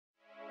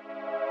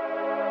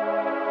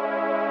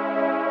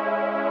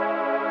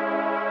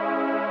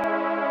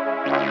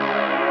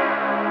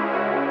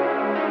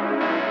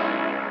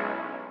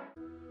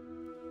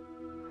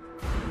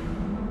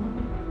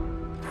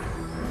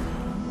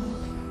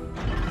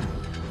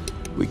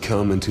We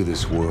come into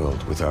this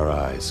world with our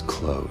eyes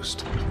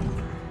closed.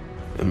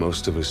 And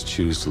most of us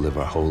choose to live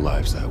our whole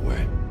lives that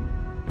way.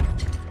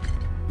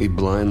 We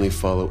blindly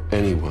follow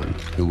anyone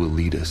who will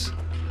lead us,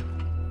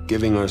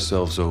 giving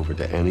ourselves over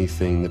to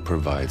anything that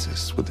provides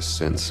us with a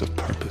sense of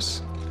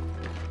purpose.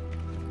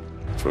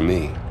 For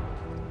me,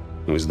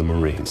 it was the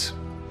Marines.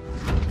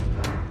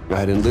 I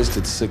had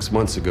enlisted 6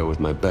 months ago with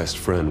my best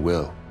friend,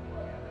 Will.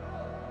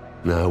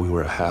 Now we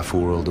were a half a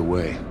world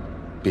away,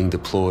 being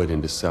deployed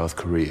into South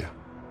Korea.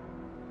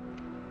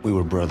 We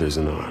were brothers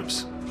in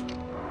arms.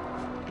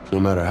 No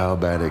matter how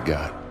bad it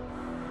got,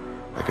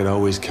 I could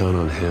always count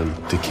on him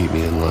to keep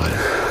me in line.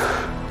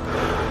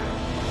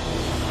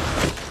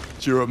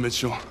 Cheer up,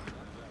 Mitchell.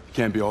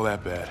 Can't be all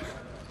that bad.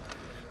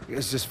 I guess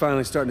it's just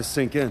finally starting to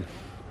sink in.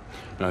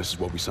 No, this is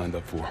what we signed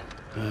up for.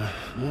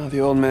 Well, the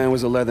old man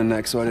was a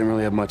leatherneck, so I didn't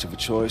really have much of a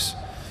choice.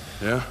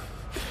 Yeah?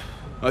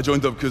 I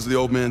joined up because of the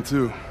old man,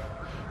 too.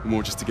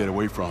 More just to get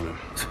away from him.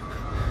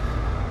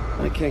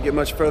 I can't get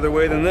much further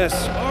away than this.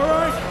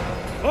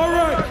 All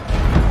right!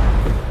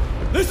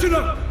 Listen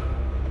up!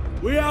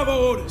 We have our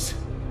orders.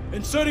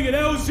 Inserting an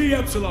LZ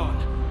Epsilon.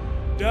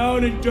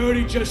 Down and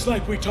dirty just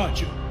like we taught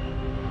you.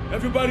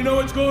 Everybody know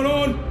what's going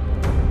on?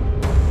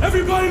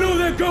 Everybody know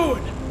they're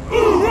going!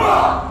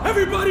 Hoorah!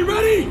 Everybody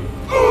ready?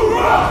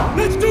 Hoorah!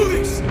 Let's do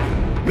this!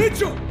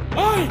 Mitchell!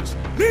 Hines!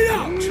 Lead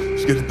out!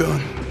 Let's get it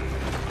done.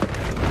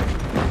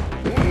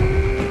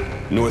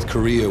 North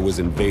Korea was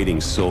invading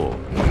Seoul.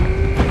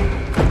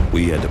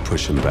 We had to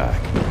push him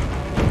back.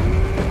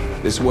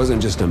 This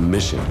wasn't just a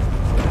mission.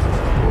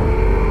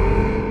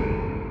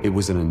 It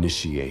was an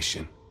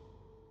initiation.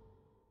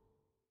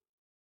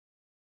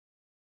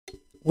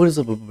 What is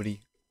up,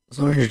 everybody? It's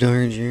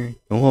Orange here,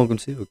 and welcome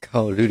to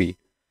Call of Duty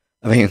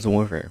Advanced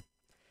Warfare.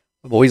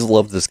 I've always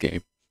loved this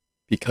game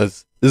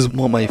because this is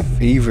one of my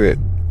favorite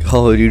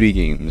Call of Duty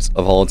games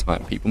of all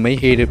time. People may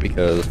hate it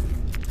because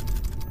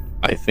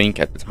I think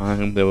at the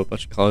time there were a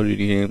bunch of Call of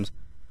Duty games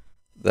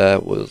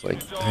that was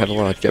like had a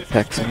lot of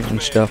jetpacks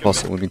and stuff.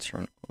 Also, let me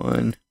turn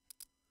on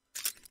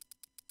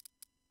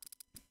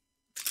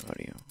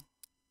audio.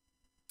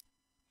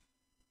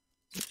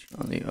 Turn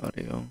on the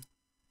audio.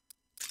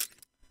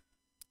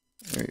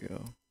 There you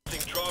go.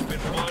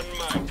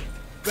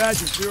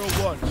 Badger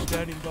 01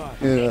 standing by.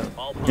 Yeah,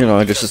 you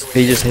know, they just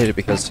hate it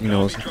because, you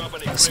know, it's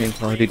the same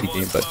Call of Duty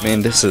game. But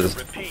man, this is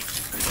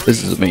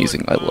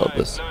amazing. I love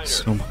this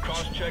so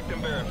much.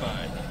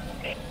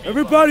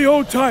 Everybody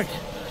hold tight.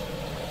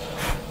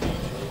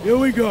 Here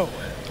we go.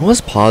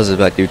 What's positive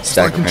that dude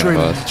stacking behind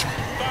us?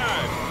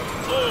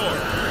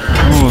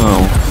 Oh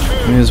wow.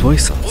 I mean, his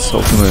voice sounds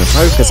so familiar.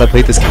 Probably because I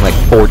played this game like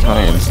 4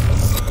 times.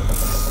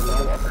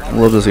 I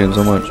love this game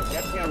so much.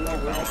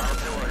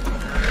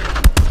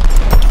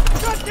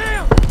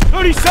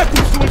 30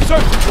 seconds to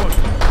insertion point.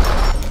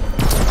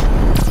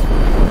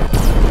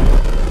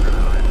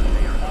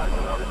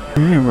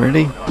 I'm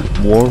ready.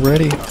 War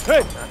ready.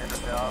 Hey!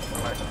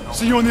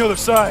 See you on the other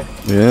side.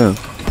 Yeah.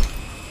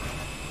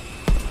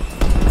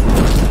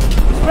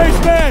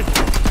 Spaceman!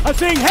 I'm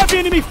seeing heavy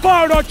enemy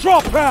fire on our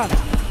drop pad.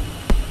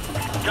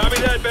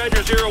 Copy that,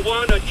 Badger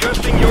 01.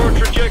 Adjusting your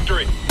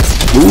trajectory.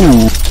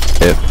 Ooh.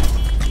 Yeah.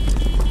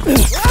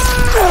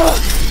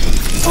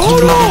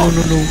 Hold on!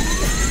 No.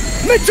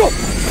 Mitchell!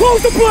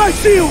 Close the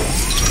blast shield!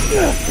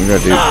 We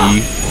gotta do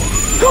E.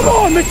 Come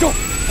on, Mitchell!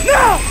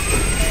 Now!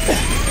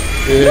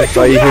 Yeah,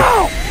 Mitchell,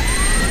 now!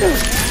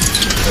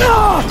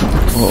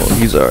 Oh,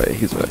 he's alright.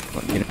 He's alright. Come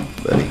on, get him,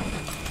 buddy.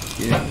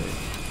 Get him.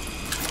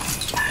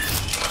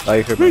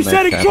 I heard my mic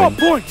Resetting drop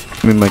tapping. point!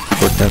 I mean, my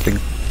keyboard tapping.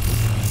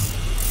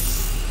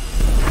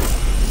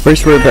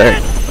 Brace for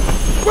impact.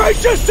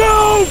 Brace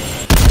yourself!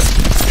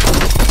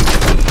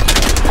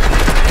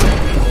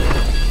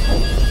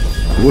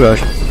 Oh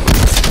gosh.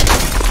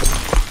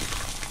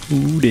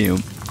 Ooh,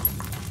 damn.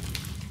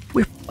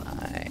 We're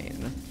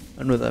fine.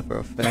 I know that for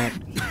a fact.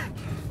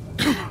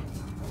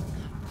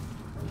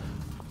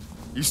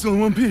 You still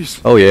in one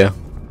piece? Oh, yeah.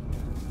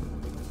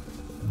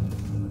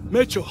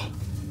 Mitchell,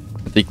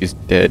 I think he's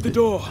dead. the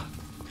door.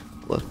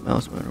 Left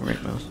mouse or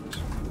right mouse?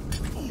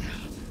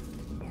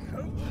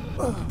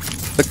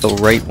 Click the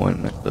right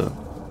one at the...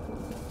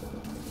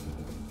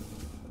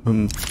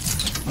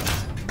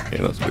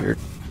 Yeah, that's weird.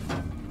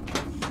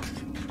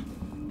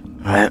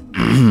 Alright.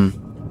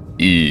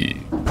 E.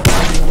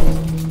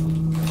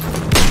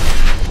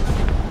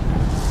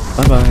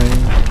 Bye-bye.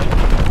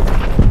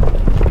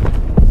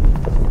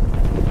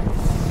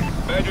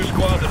 Badger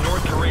Squad, the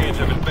North Koreans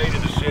have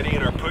invaded the city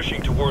and are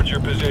pushing towards your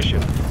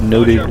position.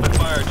 Noted. Watch out for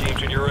fire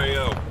teams in your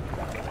AO.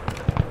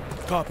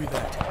 Copy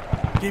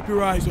that. Keep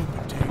your eyes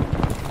open, team.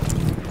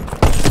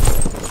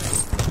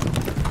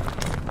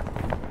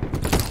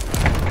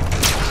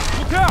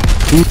 Look out!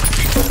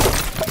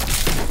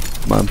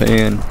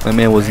 My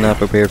man was not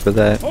prepared for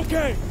that.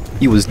 Okay.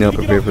 He was not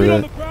prepared for Get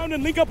on that. the ground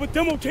and link up with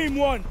Demo Team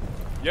 1.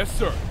 Yes,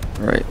 sir.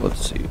 Alright, let's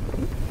see.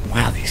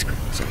 Wow, these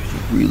graphics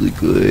are really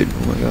good.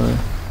 Oh my god.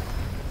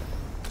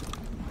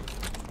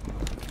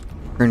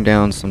 Turn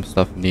down some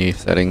stuff in the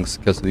settings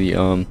because of the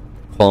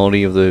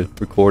quality of the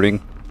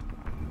recording.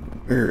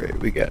 Alright,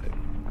 we got it.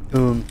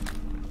 I'm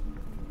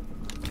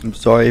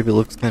sorry if it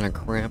looks kind of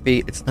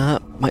crappy. It's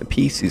not my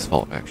PC's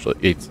fault, actually.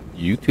 It's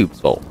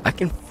YouTube's fault. I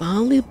can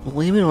finally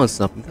blame it on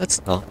something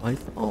that's not my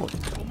fault.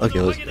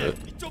 Okay, let's do it.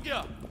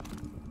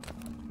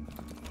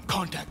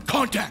 Contact!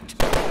 Contact!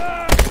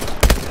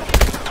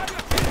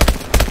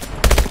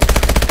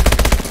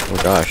 Oh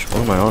gosh,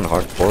 what am I on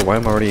hardcore? Why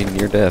am I already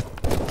near death?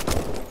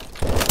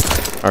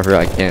 I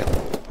forgot I can't.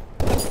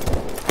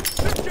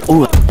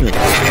 Oh,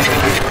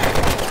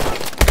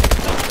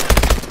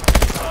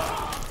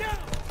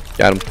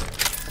 got him.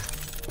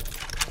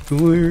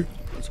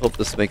 Let's hope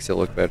this makes it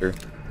look better.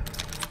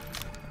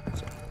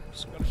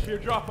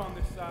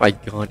 My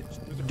god, it's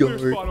dark.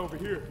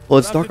 Well,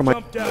 it's dark on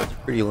my. It's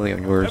pretty light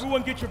on yours.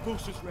 Everyone get your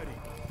boosters ready.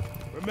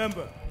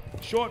 Remember,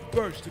 short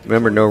burst.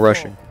 Remember, no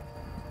rushing.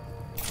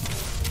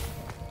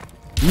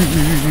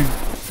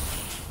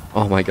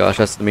 Oh my gosh,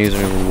 that's the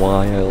reason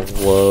why I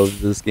love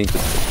this game.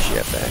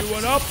 Shit,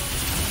 Everyone up.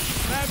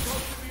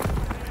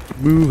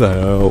 Move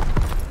out.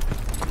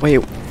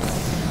 Wait.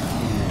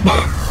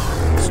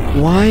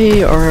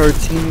 Why are our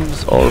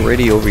teams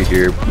already over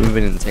here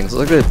moving in tanks?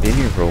 Look, they've been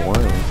here for a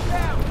while.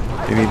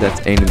 Maybe that's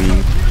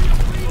enemy.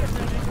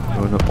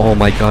 Oh no! Oh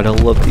my god, I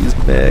love these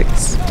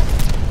mechs.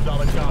 Oh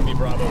my god,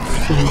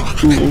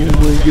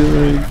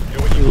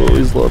 I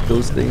always love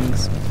those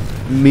things.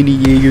 Mini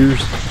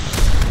Jaegers.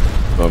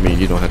 I mean,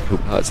 you don't have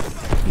poop pots,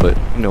 but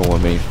you know what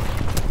I mean.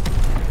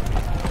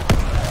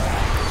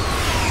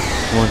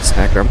 One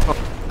stacker. Who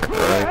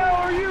the hell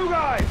are you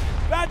guys?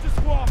 Badger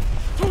Squad,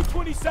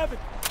 227.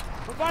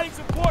 Providing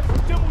support for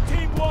Dibble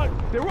Team 1.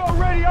 They're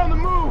already on the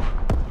move.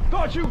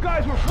 Thought you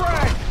guys were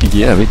fragged.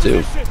 Yeah, me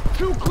too.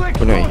 2 clicks.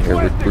 We're not here.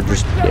 We're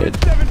just dead.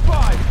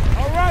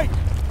 All right,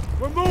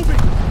 we're moving.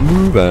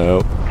 Move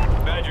out.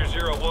 Badger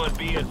 01,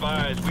 be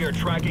advised. We are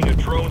tracking a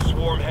drone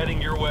swarm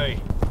heading your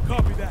way.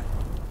 Copy that.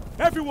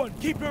 Everyone,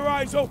 keep your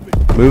eyes open.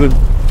 Moving.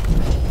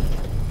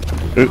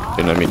 Oop,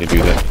 did not mean to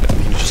do that.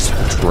 You just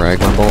drag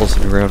my balls to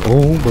the ground.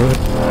 Oh my god.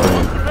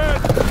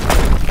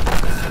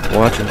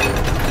 Watching.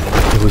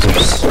 Those are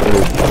so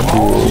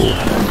cool.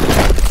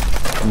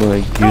 My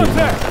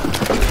goodness.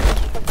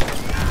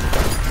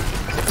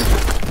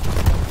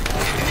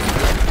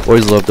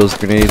 Always love those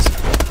grenades.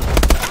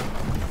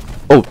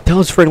 Oh, that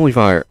was friendly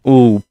fire.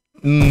 Ooh.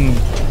 Ooh.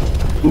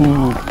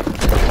 Ooh.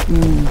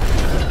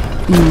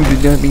 Ooh,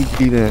 did not mean to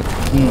do that.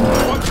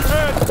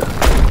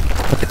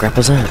 What the crap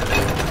was that?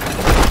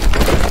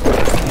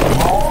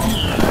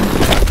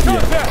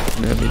 Yeah, I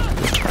mean,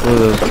 what are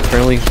those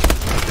friendly?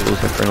 Those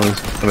are friendlies.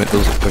 I meant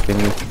those are quick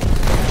anyway.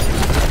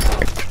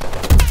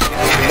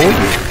 Oh!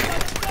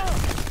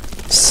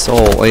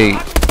 Saw a.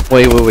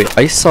 Wait.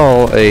 I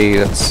saw a.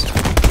 That's.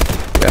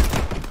 Yeah.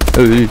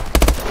 Oh, wait.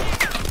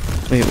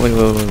 Hey,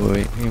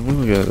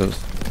 look at those.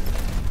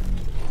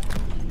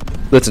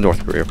 That's a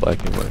North Korea flag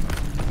anyway.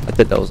 I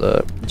thought that was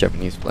a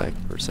Japanese flag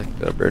for a second.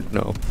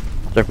 No,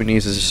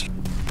 Japanese is just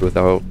with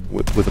a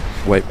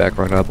white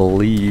background, I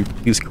believe.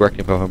 Please correct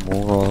me if I'm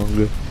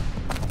wrong.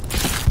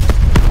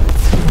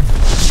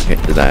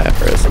 Can't do that.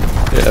 Press.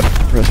 Yeah,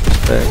 press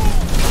respect.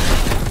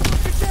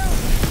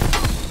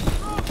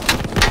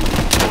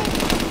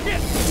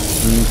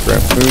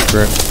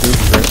 Crap.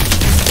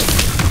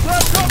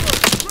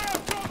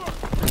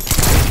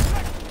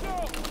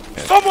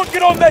 Someone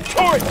get on that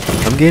turret.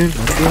 I'm getting.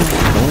 Don't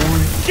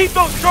worry. Keep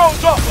those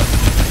drones off us.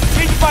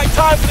 Need to find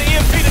time for the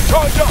EMP to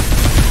charge up.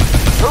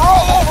 They're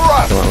all over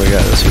us. Come on, we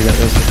got this.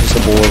 Just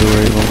a bull over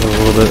right a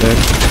little bit there.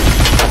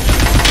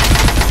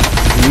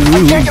 I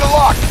can't get a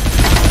lock. I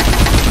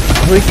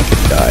think he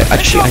could die.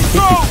 Actually, I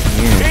think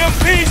he can.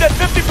 EMP's at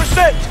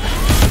 50%.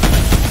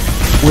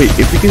 Wait,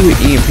 if we do an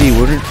EMP,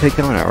 wouldn't it take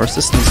down our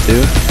systems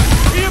too?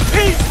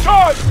 EMP's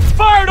charged.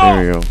 Fired off.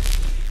 There we go.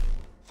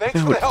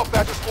 Thanks for the help,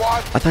 Badger Squad.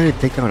 I thought it'd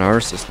take down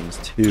our systems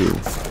too.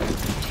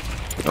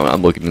 No,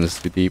 I'm looking into this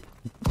too deep.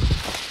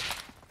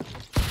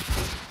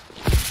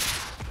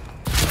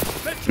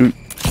 Ooh.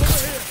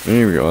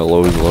 There we go. I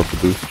always love the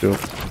boost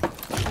jump.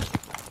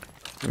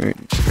 Alright,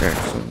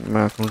 Jackson,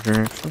 Michael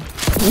Jackson.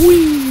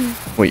 Whee!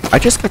 Wait, I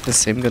just got the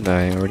same gun that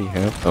I already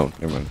have. Oh,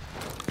 never mind.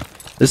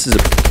 This is a.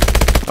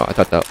 Oh, I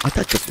thought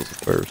this was the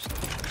first.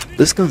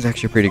 This gun's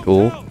actually pretty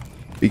cool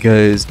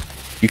because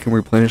you can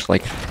replenish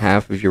like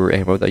half of your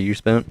ammo that you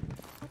spent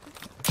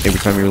every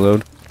time you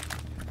reload.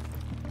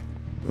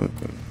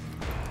 Okay.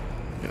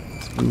 Yeah,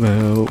 let's move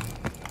out.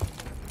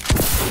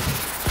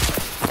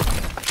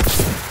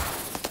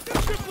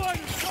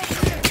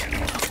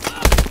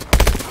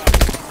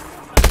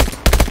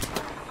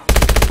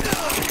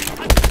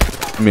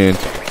 Man, I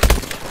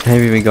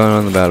haven't even gone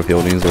on the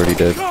battlefield and he's already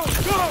dead.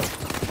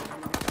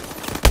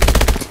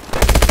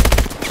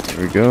 There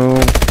we go.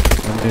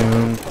 I'm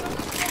down.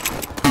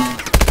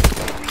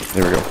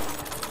 There we go.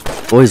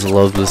 Always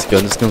love this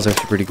gun. This gun's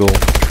actually pretty cool.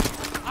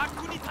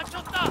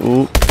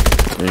 Oh,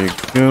 there you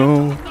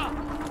go.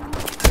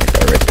 That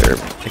guy right there.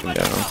 Take him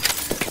down.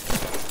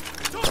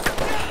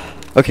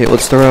 Okay,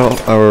 let's throw out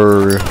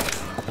our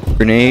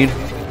grenade.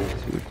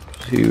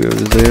 See what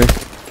is there.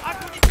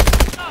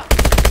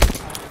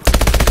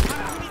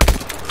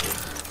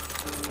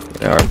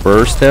 Our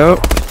burst out.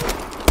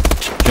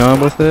 John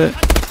with it.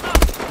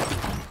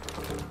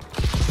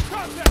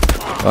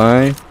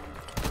 Bye.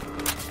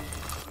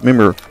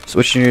 Remember,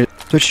 switch to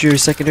your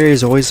secondary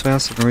is always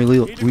faster than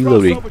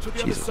reloading.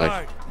 Jesus,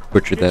 I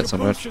butchered that so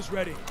much.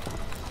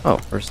 Oh,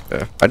 first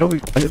I don't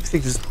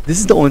think this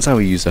is the only time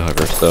we use the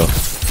hover, so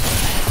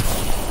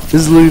this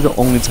is literally the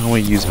only time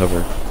we use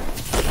hover.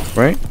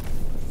 Right?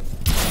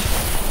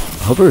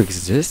 Hover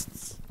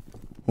exists?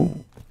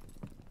 Ooh.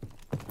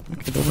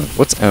 Okay,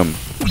 what's M?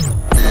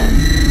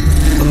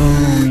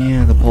 Oh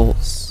yeah, the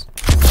pulse.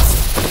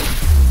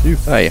 Dude,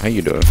 hi, how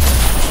you doing?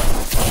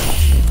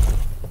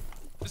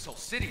 This whole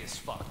city is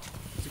fucked.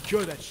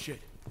 Secure that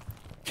shit.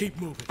 Keep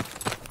moving.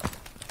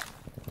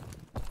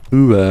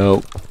 Move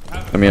out.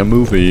 I mean, I'm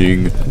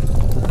moving.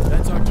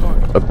 That's our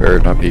target. Up air,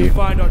 not P.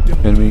 Find our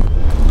Enemy.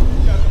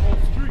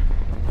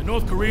 The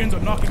North Koreans are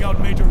knocking out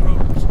major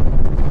roads.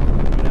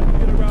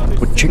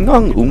 Would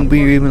Chingang Un be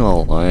even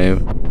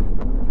alive?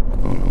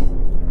 Oh no.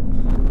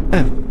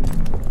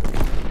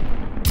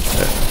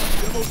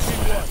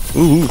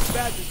 Ooh.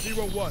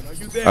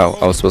 Oh,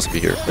 I was supposed to be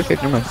here. Okay,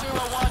 never mind.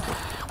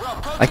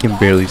 I can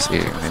barely see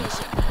it, man.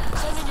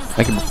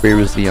 I can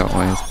barely see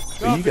outlines.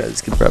 But you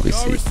guys can probably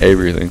see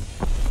everything.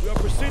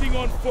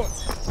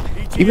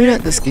 Even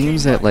at this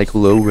game's at like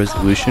low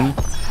resolution,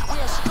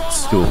 it's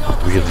still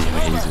really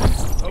amazing.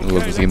 I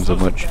love this game so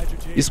much. I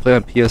used to play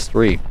on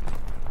PS3.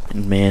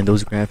 And man,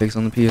 those graphics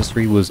on the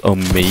PS3 was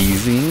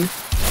amazing.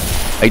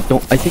 I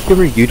think they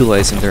were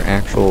utilizing their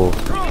actual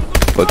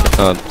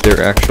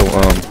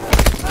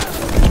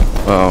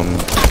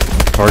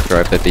hard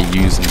drive that they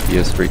use in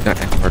PS3. Not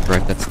hard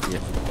drive, that's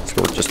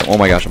storage system. Oh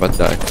my gosh, I'm about to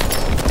die.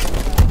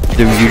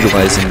 They were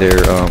utilizing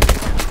their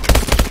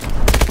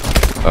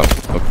oh,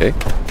 okay.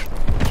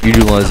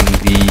 Utilizing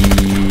the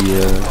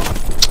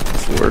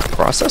what's the word?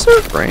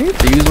 Processor, right?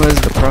 They're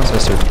utilizing the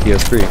processor of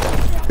PS3.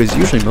 Because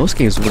usually most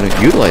games wouldn't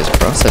utilize a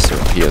processor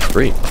on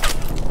PS3.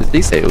 Because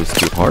they say it was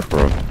too hard for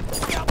them.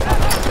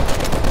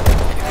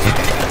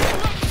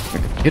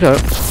 Get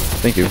up.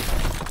 Thank you.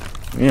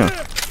 Yeah.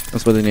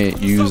 That's why they need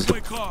to use the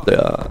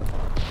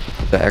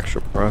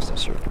actual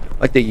processor.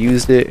 Like they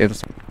used it in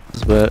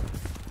but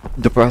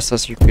the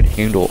processor could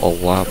handle a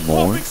lot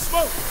more.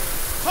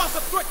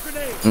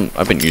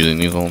 I've been using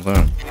these all the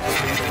time.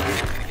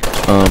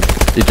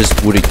 They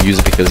just wouldn't use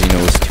it because, you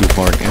know, it's too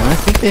hard. And I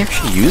think they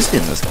actually used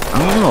it in this. I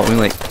don't know. I mean,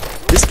 like,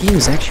 this game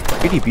is actually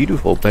pretty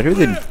beautiful. Better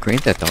than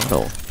Grand Theft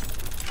Auto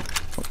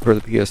for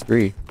the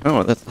PS3. I don't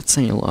know. That's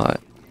saying a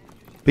lot.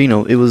 But, you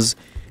know, it was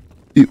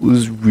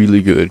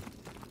really good.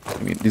 I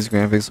mean, these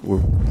graphics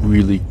were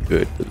really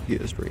good for the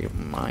PS3,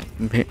 in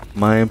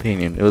my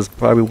opinion. It was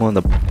probably one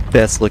of the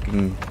best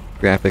looking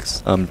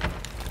graphics,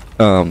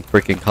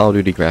 freaking Call of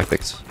Duty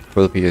graphics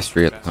for the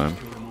PS3 at the time.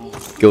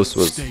 Ghost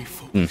was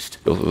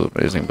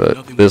amazing,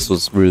 but this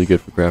was really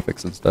good for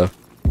graphics and stuff.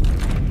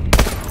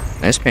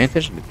 Nice paying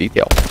attention to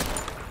detail.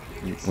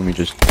 Let me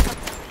just...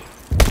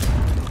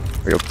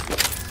 There we go.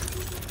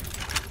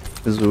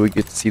 This is where we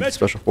get to see the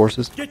special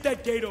forces. Get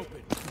that gate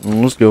open.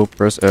 Let's go,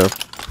 press F.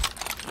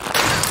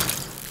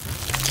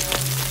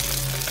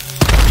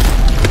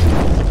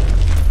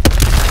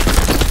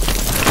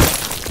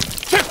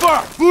 Check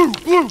fire!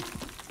 Blue!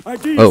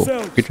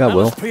 Oh, good job,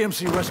 Will.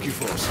 PMC Rescue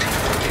Force.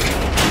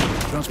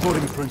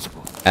 Transporting a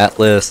principal.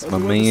 Atlas, my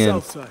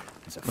man.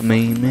 My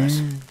main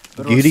man.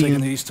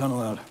 Gideon. The east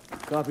tunnel out.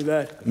 Copy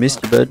that.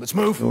 Missed you, bud. Let's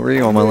move. Don't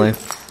worry all my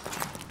life.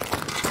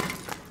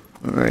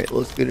 Alright,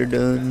 let's get her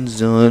done,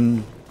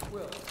 son.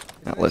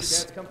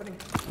 Atlas.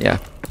 Yeah.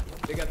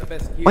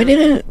 Why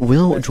didn't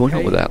Will join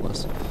up with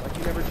Atlas?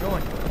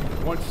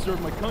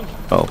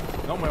 Oh.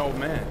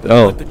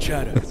 Oh.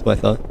 That's what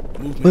I thought.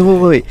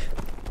 Wait.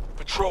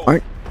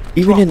 Aren't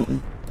even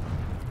in...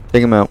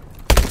 Take him out.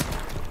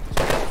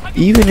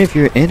 Even if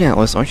you're in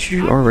Atlas, aren't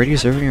you already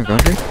serving your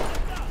country?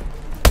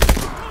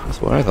 That's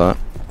what I thought.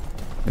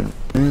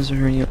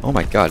 Oh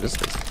my god, this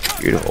is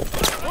beautiful.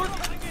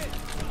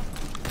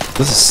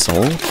 This is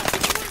Seoul?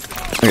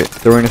 Okay,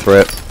 throw in a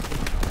threat.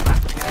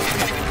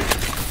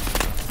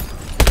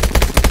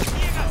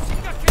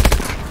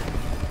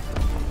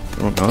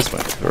 Oh no, that's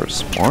fine. They're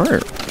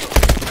smart.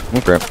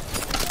 Oh crap.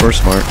 We're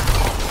smart.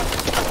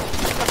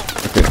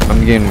 Okay,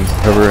 I'm getting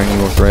cover any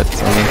more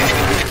threats on me.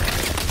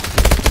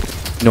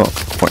 No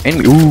more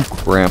enemy. Ooh,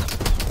 crap.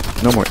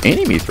 No more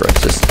enemy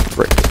threats, just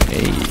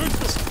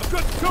grenades.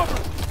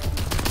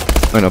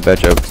 Oh no, bad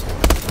jokes.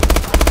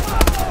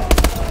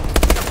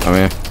 Oh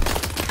man.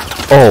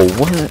 Oh,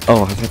 what?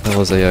 Oh, I thought that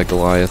was a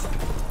Goliath.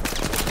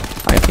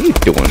 Hi, how you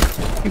doing?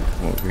 You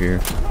come over here.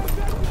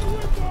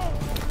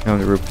 Time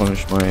to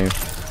replenish my...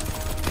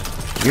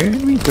 You're an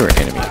enemy? You're an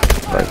enemy.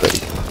 Alright, buddy.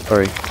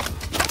 Sorry.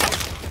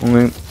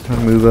 Alright, time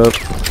to move up.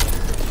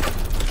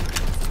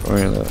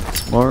 Alright,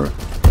 that's smart.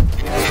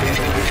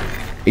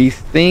 I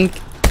think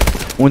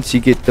once you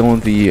get done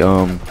with the,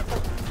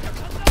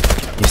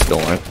 he's still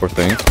alive, poor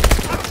thing.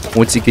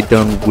 Once you get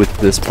done with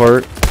this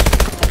part,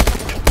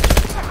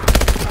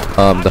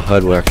 the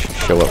HUD will actually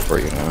show up for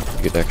you now.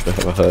 You could actually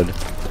have a HUD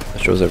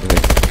that shows everything.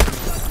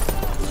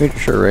 Pretty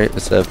sure, right?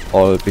 This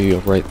ought to be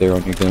right there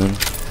on your gun.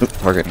 Oop,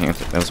 target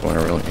enhancement. That's what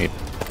I really need.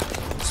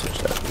 Switch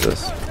that to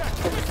this.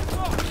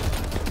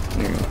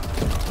 There you go.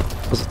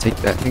 Supposed to take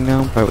that thing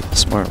down? Probably with the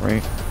smart,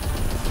 right?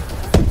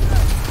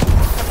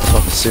 So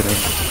I'm sitting.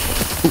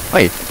 Ooh,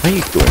 hi, how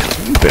you doing?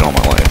 You've been all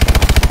my life.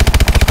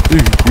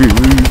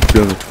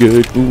 Sounds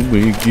good. Oh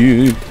my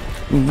god.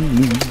 Oh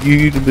my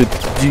god, I'm about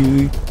to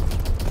do.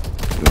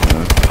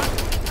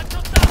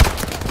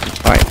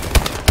 Hi.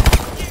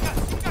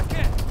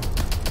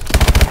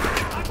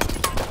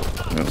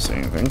 I don't see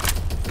anything.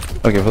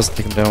 Okay, I'm supposed to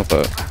take him down with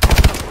that.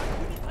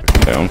 Take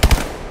him down. I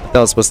thought I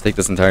was supposed to take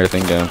this entire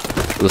thing down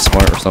with a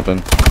smart or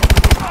something.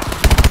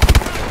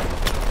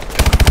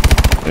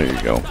 There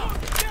you go.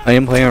 I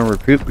am playing on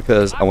recruit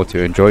because I want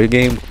to enjoy the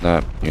game,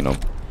 not, you know,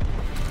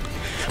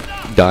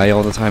 die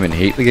all the time and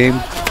hate the game.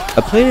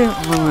 I played it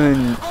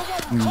on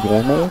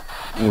normal.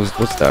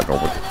 What's that?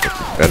 Normal?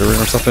 Veteran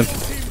or something?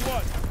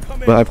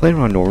 But I played it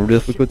on normal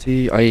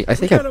difficulty. I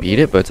think I beat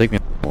it, but it took me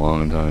a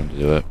long time to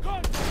do it.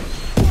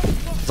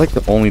 It's like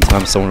the only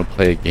time someone will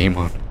play a game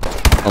on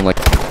like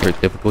their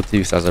difficulty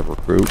besides a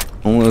recruit,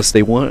 unless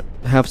they want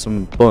to have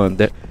some fun,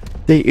 that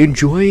they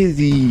enjoy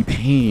the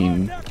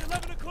pain,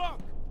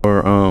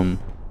 or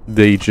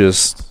they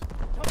just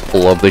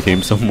love the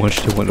game so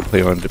much they want to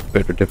play on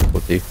better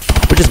difficulty,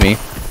 which is me.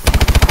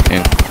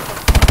 And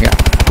I got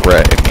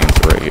threat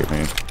enhancer right here,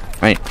 man.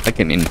 I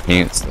can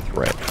enhance the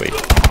threat. Wait,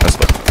 that's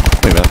what.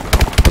 Wait a minute.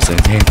 Let's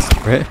enhance the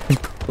threat.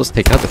 Let's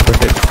take out the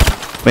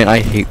threat. Man, I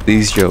hate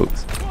these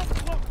jokes.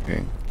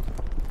 Okay.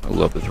 I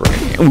love the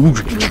threat. Ooh,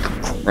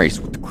 Christ,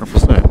 what the crap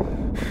was that?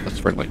 That's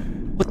friendly.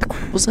 What the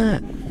crap was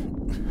that?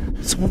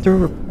 Did someone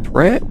throw a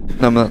threat?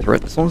 No, I'm not a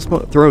threat. Did someone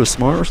throw a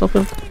smart or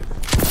something?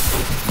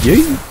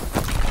 Yeah.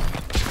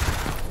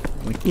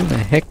 Like, who the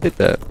heck did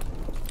that?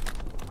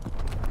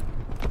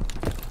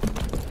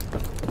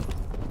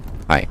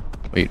 Hi.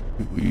 Wait,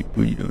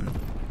 what are you doing?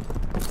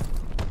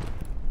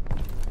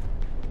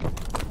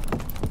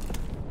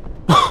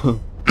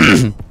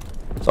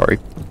 Sorry.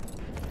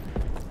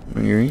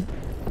 Alright.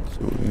 So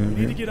We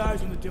need to get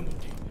eyes on the demo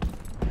team.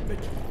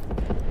 Mitchell,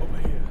 over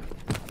here.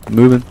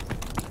 moving.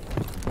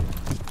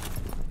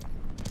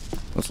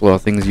 That's a lot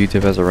of things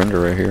YouTube has a render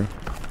right here.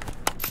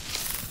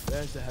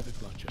 There's the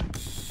Havoc launcher.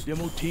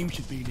 Demo team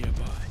should be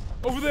nearby.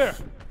 Over there!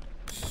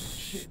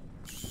 Shit.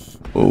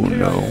 Oh KIA.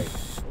 no. Okay.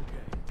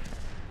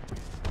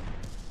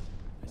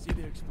 I see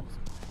they're explosive.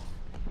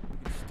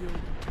 We can still do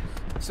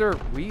this. Sir,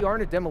 we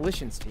aren't a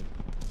demolitions team.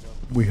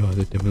 We are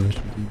the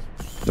demolition team.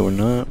 No, we're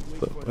not, Wait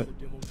but for what? the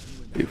demo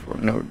team and- Wait for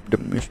no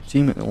demolition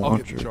team at the I'll get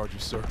launcher. the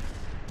charges, sir.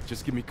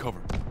 Just give me cover.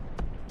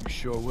 You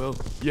sure will?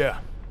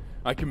 Yeah,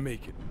 I can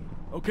make it.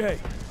 Okay.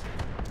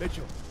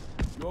 Mitchell,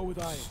 you're with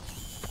Ian.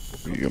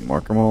 You can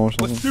mark them all or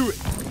something? Let's do it.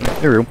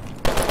 There we go.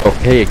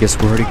 Okay, I guess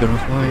we're already gonna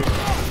fight.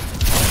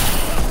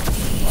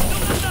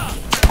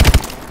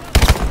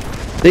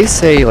 They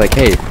say, like,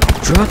 hey,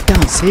 drop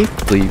down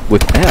safely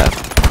with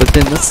F, but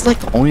then that's like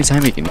the only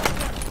time you can.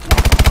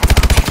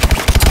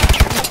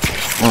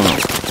 Oh,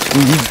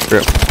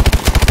 grip.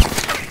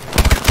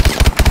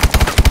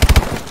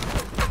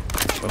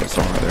 Oh, that's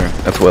not right there.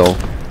 That's Will.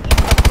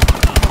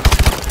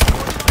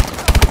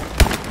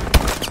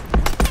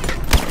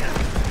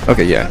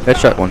 Okay, yeah,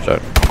 headshot, one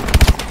shot.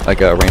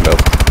 Like a rainbow.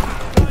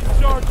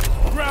 Sarge,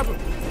 grab him.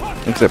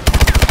 Except,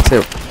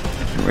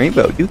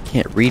 rainbow, you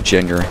can't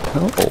regen your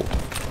health.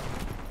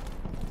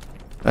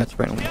 That's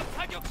random.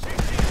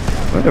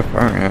 Where the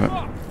fuck at?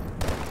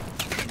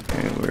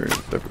 Okay, where's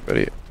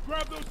everybody?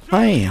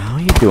 Hi, how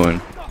you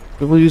doing?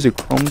 People use a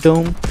chrome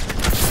dome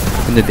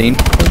in the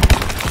danger zone?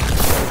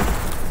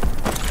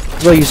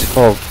 What I used to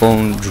call a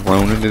clone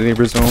drone in the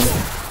danger zone.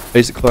 I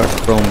used to call it a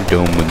chrome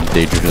dome in the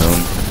danger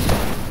zone.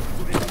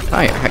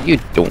 Hi, how you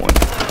doing?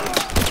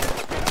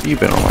 You've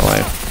been all my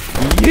life.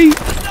 Yeet!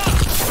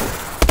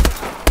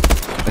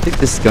 I think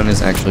this gun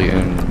is actually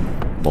in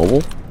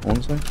mobile, I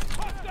want to say.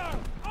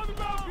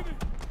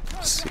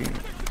 Let's see.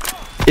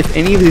 If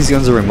any of these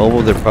guns are in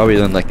mobile, they're probably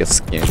in like a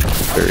skin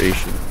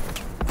variation.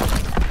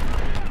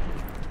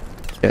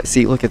 Yeah,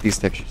 see, look at these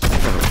textures.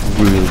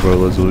 Really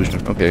low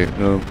resolution. Okay,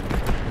 no.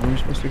 Where are we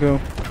supposed to go?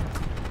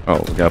 Oh,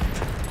 we got.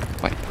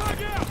 Fine.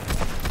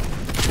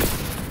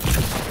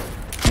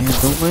 And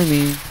don't mind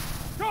me.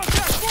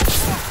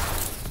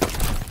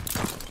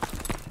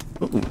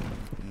 Ooh,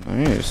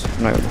 nice.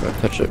 I'm not gonna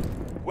touch it.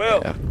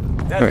 Well, Yeah.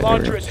 that Alright,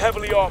 launcher there we is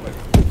heavily armored.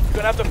 You're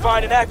gonna have to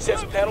find an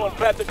access panel and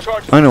plant the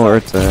charges. go. I know where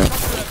it's at.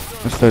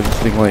 I started this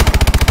thing like.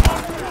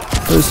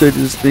 I started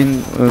this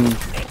thing.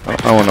 I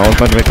don't know. I was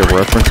about to make a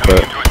reference,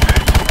 but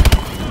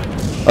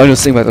I was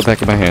just thinking about the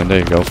back of my hand. There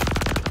you go.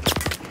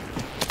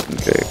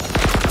 Okay.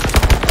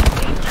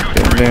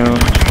 Get him down.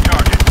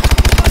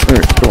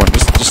 There, go on.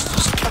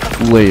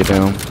 Just lay it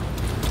down.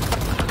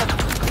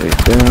 Lay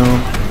it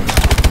down.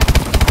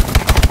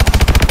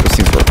 This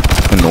seems like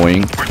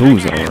annoying.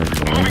 Who's annoying?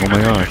 Oh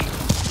my gosh.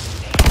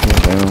 Lay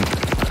it down.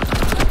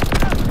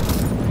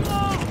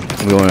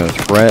 I'm going to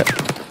threat.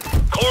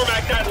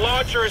 Cormac, that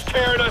launcher is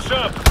tearing us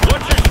up.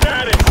 What's your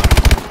status?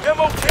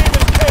 Demo team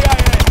is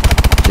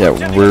KIA.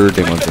 Yeah, we're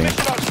demo team.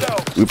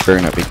 We better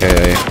not be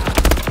KIA.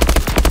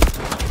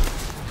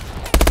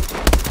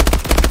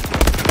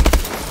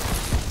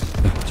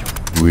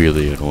 It's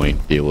really annoying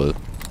to deal with.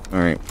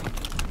 Alright.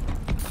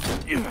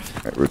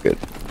 Alright, we're good.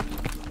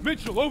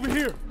 Mitchell, over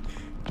here.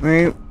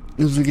 Alright,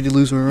 looks like we get to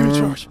lose our You're in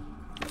arm. charge.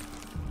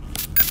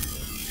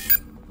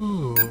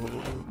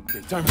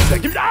 Okay, time for a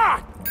second.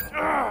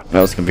 Ah!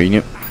 That was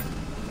convenient.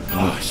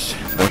 Oh, shit.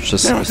 That's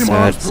just Now a I see my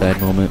arm's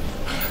sad moment.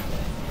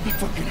 It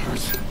fucking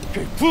hurts.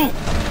 Okay, pull.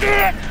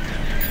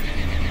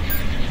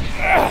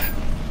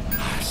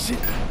 Shit.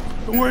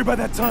 Don't worry about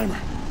that timer.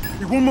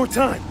 Hey, one more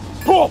time.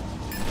 Pull.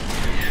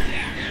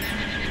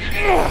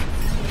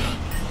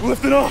 We're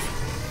lifting off.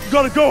 You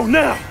gotta go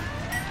now.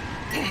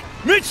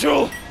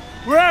 Mitchell,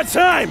 we're out of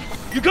time.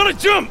 You gotta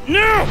jump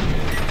now.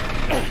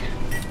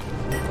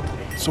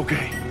 It's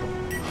okay.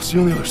 I'll see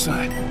you on the other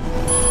side.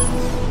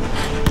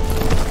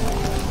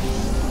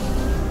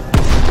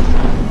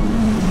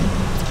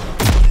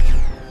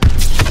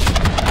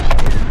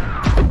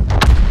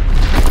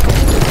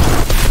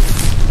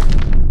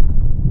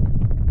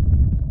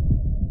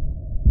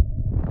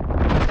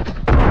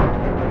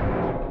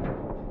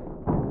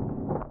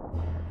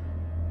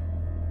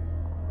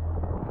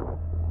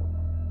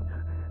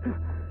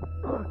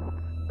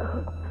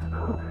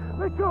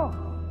 Mitchell!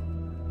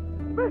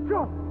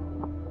 Mitchell!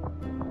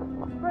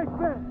 Hey,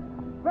 Ben.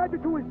 Badger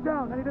 2 is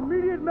down. I need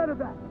immediate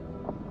medevac.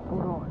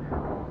 Hold on.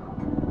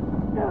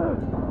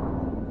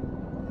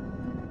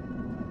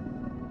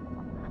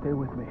 Stay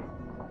with me.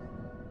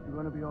 You're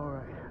gonna be all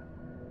right.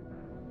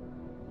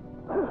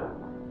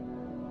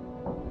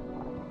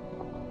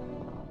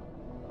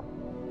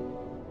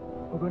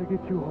 We're gonna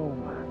get you home.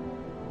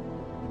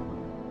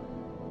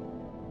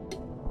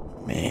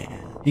 Man,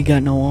 he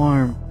got no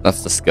arm.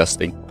 That's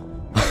disgusting.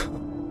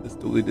 That's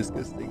totally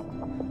disgusting.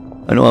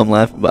 I know I'm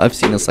laughing, but I've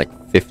seen this like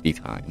 50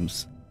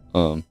 times.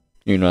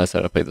 You know, I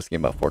said I played this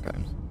game about 4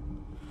 times.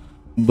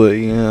 But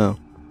yeah,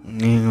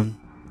 man,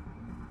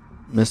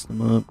 messed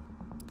them up.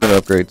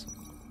 Good upgrades.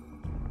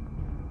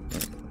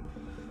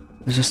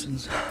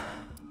 Resistance.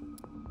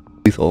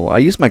 Lethal. I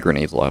use my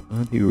grenades a lot.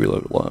 I do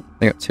reload a lot.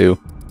 I got 2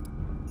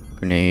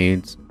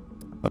 grenades.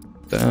 Up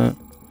that.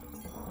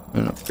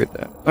 And upgrade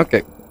that.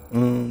 Okay.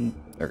 There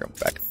we go.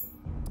 Back.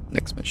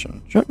 Next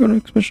mission. Should I go to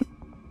next mission?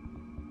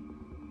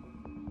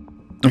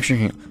 Actually,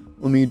 hang on.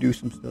 Let me do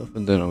some stuff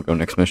and then I'll go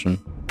next mission.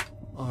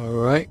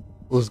 Alright.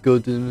 Let's go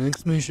to the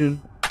next mission.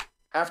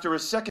 After a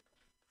second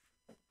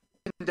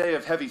day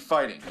of heavy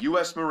fighting,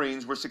 U.S.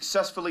 Marines were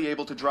successfully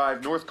able to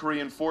drive North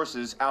Korean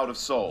forces out of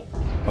Seoul.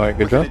 Alright,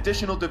 good With job. an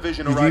additional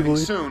division GG, arriving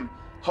boys. soon,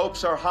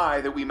 hopes are high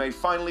that we may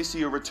finally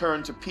see a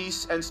return to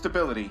peace and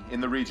stability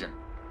in the region.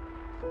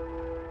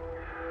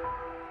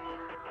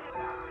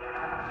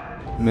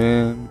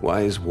 Man.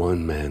 Why is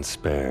one man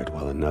spared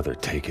while another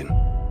taken?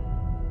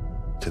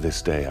 To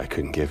this day, I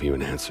couldn't give you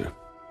an answer.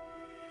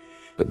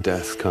 But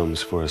death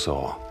comes for us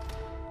all.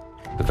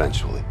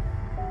 Eventually.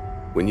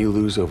 When you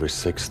lose over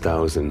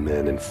 6,000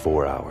 men in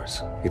 4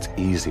 hours, it's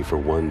easy for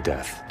one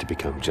death to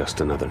become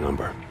just another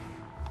number.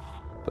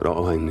 But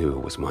all I knew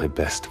was my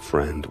best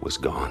friend was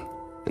gone,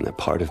 and that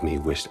part of me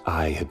wished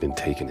I had been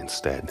taken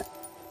instead.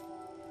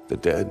 The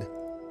dead,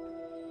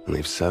 and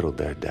they've settled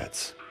their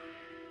debts.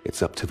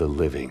 It's up to the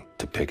living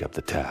to pick up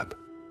the tab.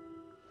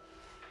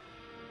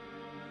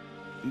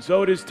 And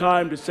so it is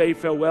time to say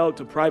farewell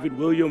to Private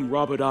William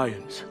Robert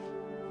Irons,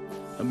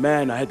 a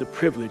man I had the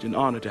privilege and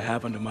honor to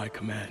have under my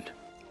command.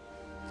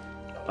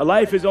 A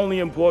life is only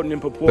important in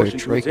proportion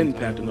to its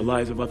impact on the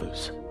lives of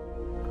others.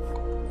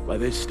 By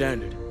this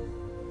standard,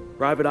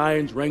 Private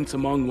Irons ranks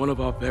among one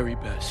of our very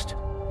best.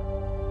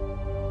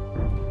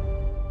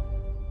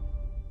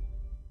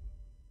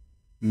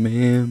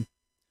 Man.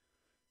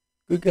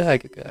 Good guy,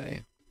 good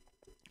guy.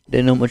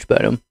 Didn't know much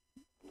about him.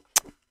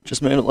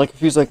 Just met him like a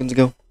few seconds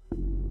ago.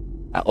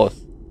 Atlas.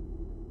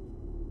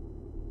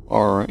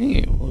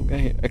 Alright,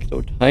 okay.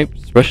 Exo type,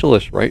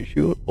 specialist, right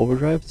shoot,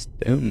 overdrive,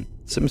 stem.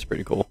 Seems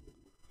pretty cool.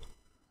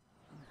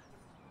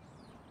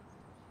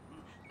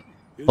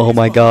 Oh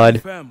my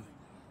god. Family,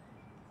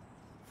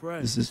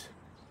 friends, This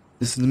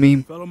is the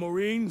meme. fellow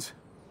Marines,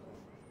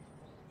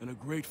 and a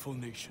grateful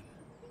nation.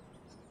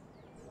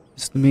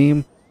 It's the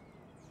meme.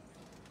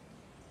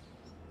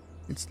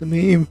 It's the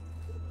meme.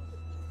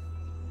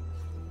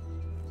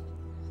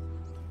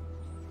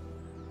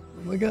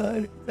 Oh my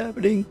god, it's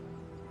happening.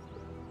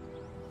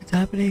 It's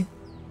happening.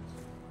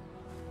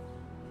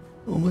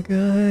 Oh my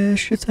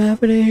gosh, it's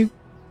happening.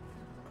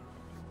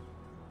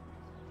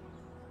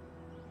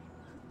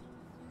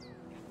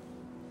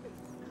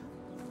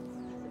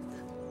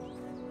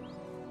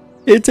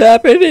 It's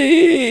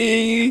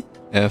happening!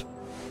 F.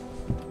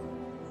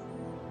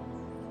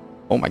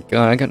 Oh my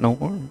god, I got no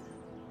arm.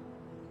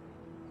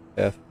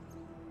 F.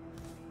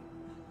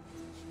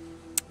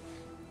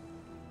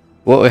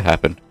 What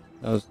happened?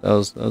 That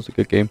was a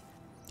good game.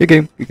 Good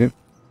game. Oh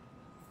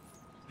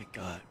my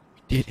god,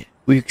 we did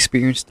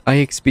it. I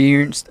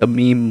experienced a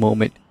meme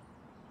moment.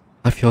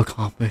 I feel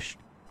accomplished.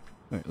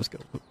 Alright, let's go.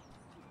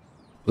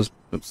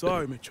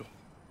 Sorry, Mitchell.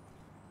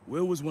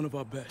 Will was one of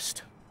our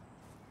best.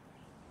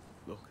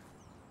 Look,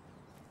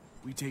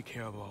 we take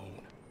care of our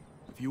own.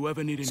 If you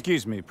ever need any...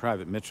 Excuse me,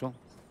 Private Mitchell.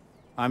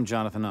 I'm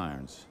Jonathan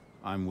Irons.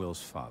 I'm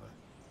Will's father.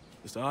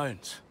 Mr.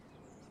 Irons,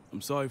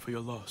 I'm sorry for your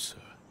loss,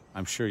 sir.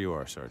 I'm sure you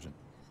are, Sergeant.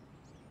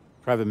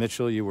 Private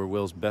Mitchell, you were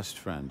Will's best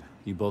friend.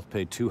 You both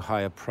paid too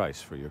high a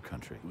price for your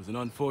country. It was an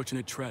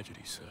unfortunate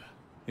tragedy, sir.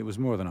 It was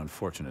more than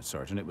unfortunate,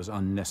 Sergeant. It was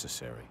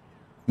unnecessary.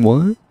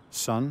 What?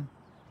 Son,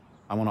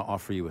 I want to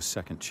offer you a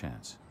second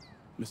chance.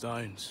 Mr.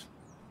 Irons,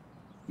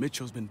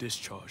 Mitchell's been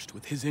discharged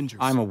with his injuries.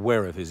 I'm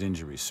aware of his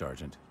injuries,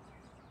 Sergeant.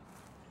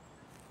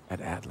 At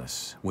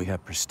Atlas, we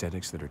have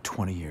prosthetics that are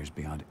 20 years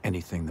beyond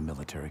anything the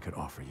military could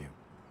offer you.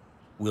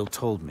 Will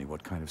told me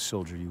what kind of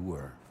soldier you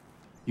were.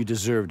 You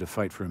deserve to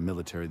fight for a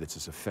military that's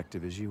as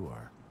effective as you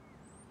are.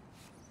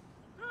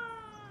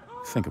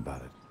 Think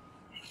about it.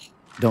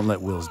 Don't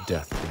let Will's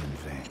death be in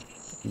vain.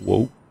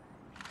 Whoa.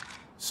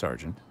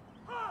 Sergeant.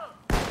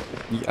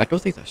 Yeah, I don't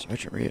think that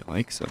sergeant really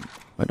likes him.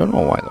 I don't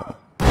know why though.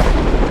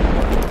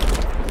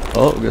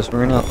 Oh, guess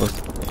we're in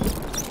Atlas.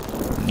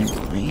 Nice.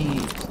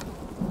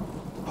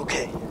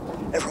 Okay,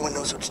 everyone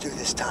knows what to do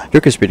this time.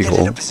 Turk is pretty Get cool.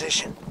 into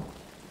position.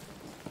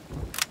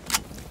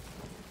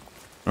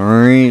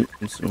 Alright,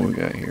 let's see what we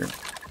got here.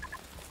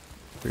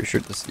 Pretty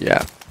sure this,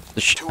 yeah.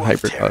 The Two on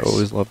hybrid, I terrace.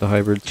 always love the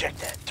hybrids. Check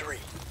that. 3.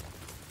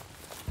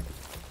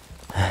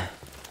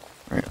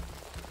 Alright,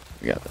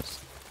 we got this.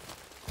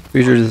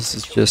 Pretty sure this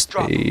is just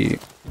a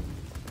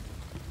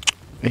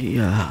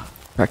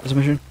practice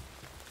mission.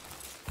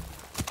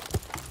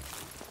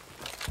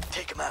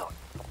 Take him out.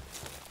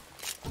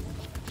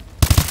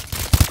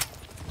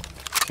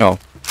 Oh,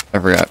 I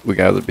forgot. We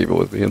got other people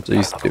with me. I'm so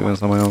used to doing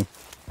this on my own.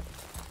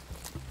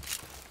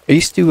 I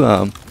used to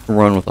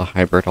run with a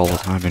hybrid all the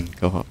time and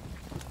go up.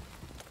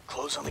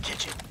 Close on the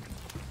kitchen.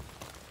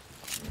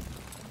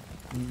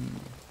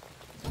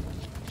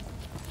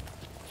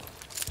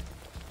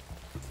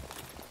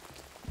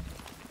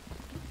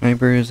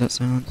 Hybrid, is that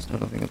silenced? I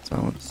don't think it's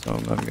silenced, so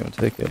I'm not even gonna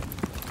take it.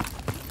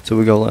 So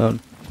we go loud.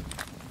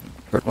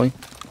 Currently.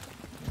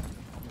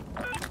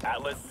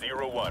 Atlas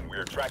 01, we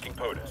are tracking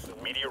POTUS.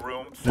 Media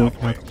room, Look south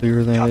how wing.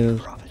 clear that Copy, is.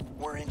 Prophet.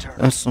 We're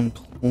internal. That's some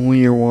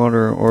clear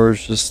water, or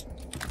it's just,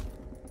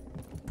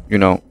 you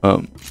know,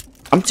 I'm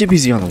too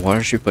busy on the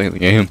water street playing the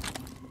game.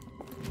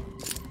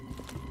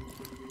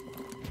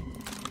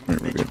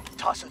 Alright, we're good.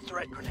 Toss a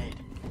threat grenade.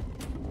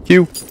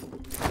 Q. Hit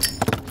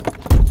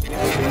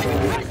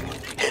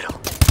him.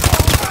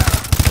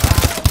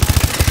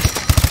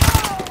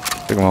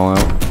 Take them all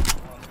out.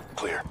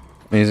 Clear.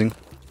 Amazing.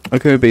 I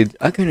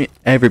couldn't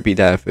ever be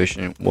that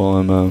efficient while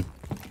I'm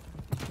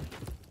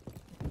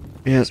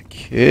as a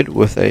kid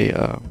with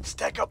a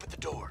Stack up at the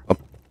door.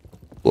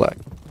 black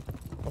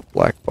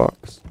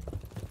box.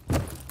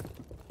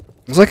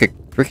 It's like a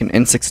freaking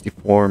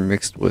N64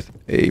 mixed with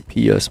a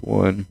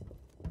PS1.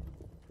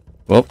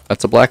 Well,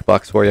 that's a black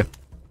box for you.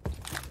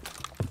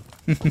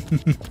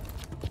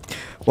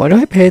 Why do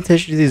I pay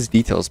attention to these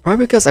details?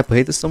 Probably because I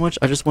played this so much,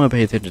 I just want to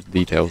pay attention to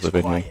details of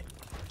it. Quiet.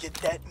 Get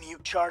that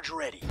mute charge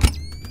ready.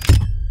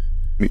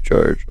 Mute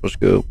charge, let's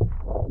go.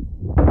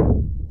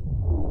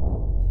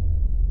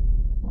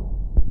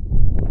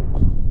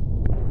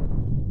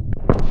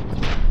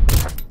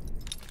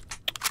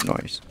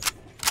 Nice.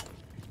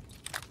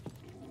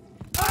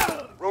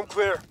 Room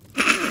clear.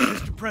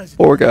 Mr. President.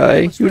 Poor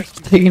guy, he was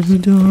just taking a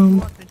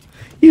dump.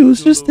 He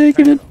was just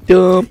taking a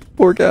dump,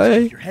 poor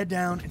guy. Keep your head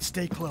down and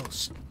stay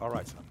close. All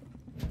right, son.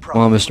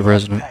 Well, Mr.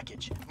 President.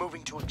 Package.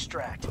 Moving to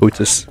extract.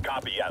 POTUS.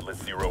 Copy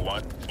Atlas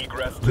 01.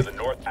 Egress to the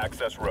north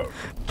access road.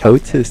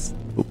 POTUS.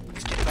 Oh,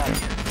 Let's get him out of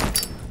here.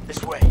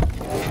 This way.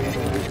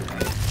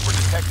 We're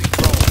detecting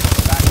drones on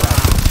the back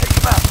route. Take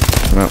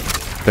him out.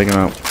 take him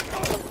out.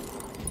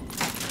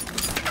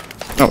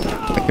 Oh,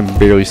 I can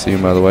barely see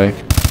him, by the way.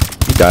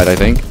 He died, I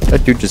think.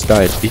 That dude just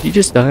died. Did he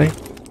just die?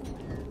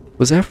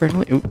 Was that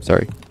friendly? Oops,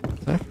 sorry.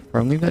 Was that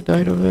friendly that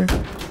died over there?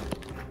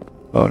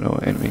 Oh, no,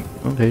 enemy.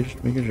 Okay,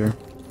 just making sure.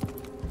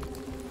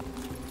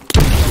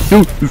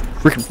 Dude,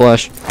 freaking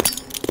flash.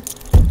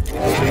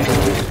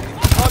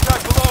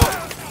 Contact below.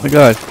 My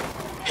god.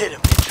 Hit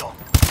him, Mitchell.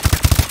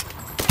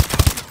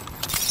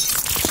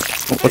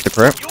 Oh, what the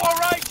crap? You all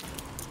right?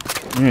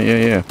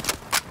 Yeah.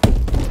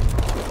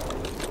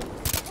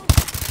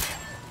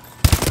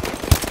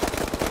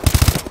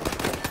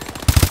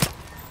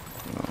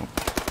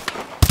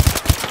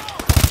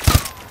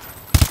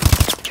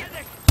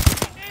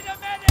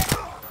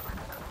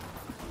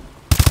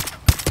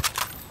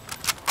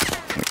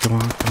 Come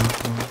on.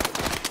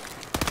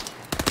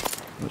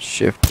 Let's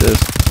shift this.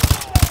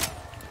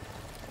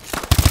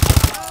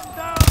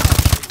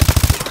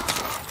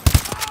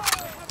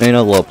 Man, I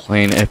love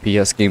playing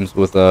FPS games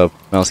with a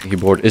mouse and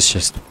keyboard. It's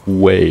just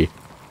way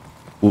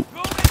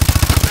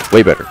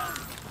better.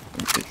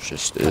 It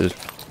just is.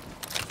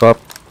 Stop.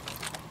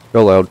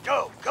 Go loud.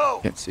 Go.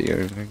 Can't see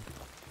anything.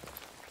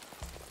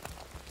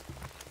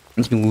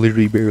 You can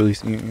literally barely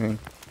see anything.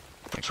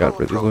 I got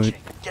really light.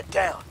 Get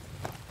down.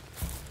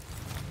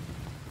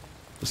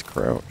 Just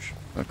crouch.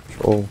 Not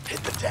control.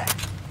 Hit the deck.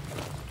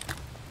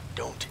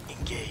 Don't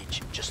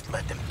engage. Just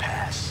let them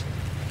pass.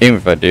 Even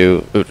if I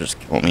do, it'll just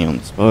kill me on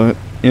the spot.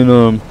 In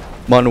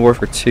Modern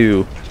Warfare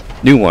 2,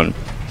 new one,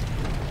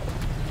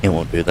 it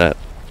won't do that.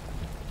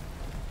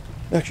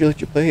 Actually,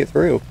 let you play it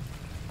through.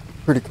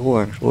 Pretty cool,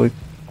 actually.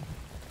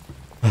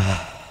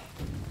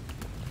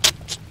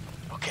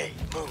 Okay,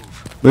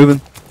 move.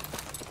 Moving.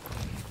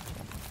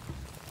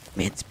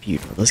 Man, it's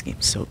beautiful. This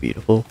game's so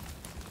beautiful.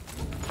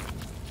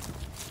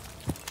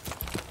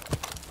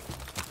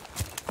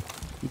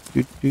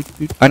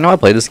 I know I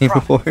played this game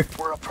before.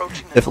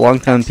 If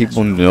long-time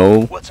people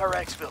know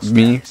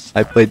me,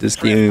 I played this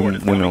game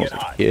when I was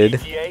a kid.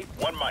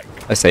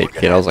 I say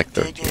kid, I was like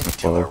 13 or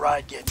 12.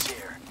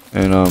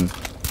 And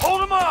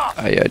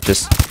I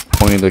just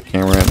pointed the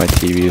camera at my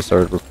TV and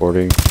started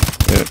recording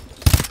it.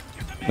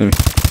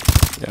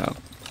 Yeah.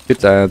 Good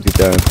time, good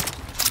time.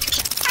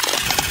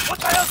 What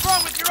the hell's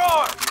wrong with your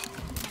arm?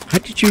 How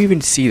did you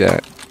even see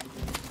that?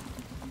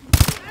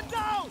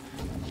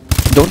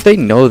 Don't they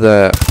know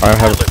that I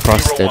have a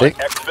prosthetic?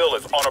 Exfil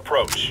is on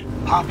approach.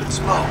 Pop and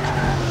smoke.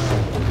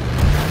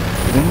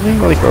 Didn't they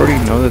like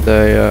already know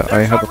that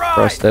I have a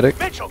prosthetic?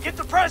 Mitchell, get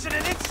the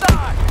president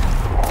inside.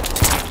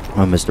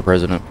 Oh, Mr.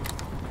 President.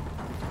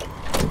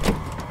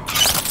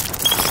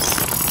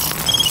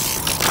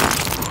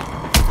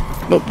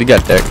 Nope, you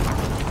got deck.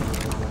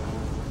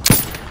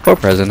 Poor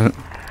president.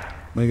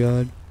 My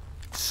God.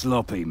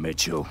 Sloppy,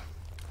 Mitchell.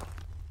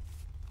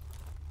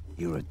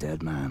 You're a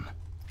dead man.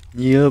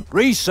 Yep.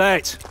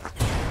 Reset!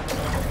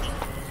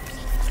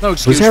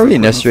 Was that really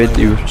necessary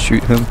to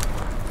shoot him?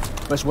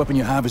 Best weapon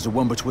you have is the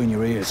one between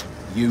your ears.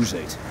 Use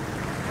it.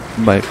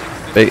 My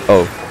face.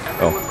 Oh.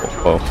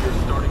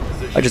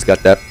 I just got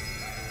that.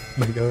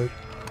 My God.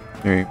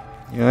 Alright.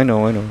 Yeah, I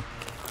know.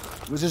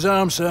 It was his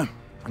arm, sir.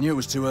 I knew it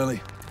was too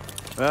early.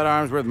 That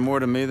arm's worth more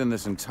to me than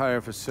this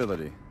entire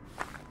facility.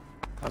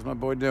 How's my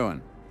boy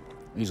doing?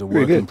 He's a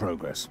work in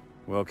progress.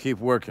 Well, keep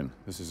working.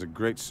 This is a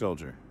great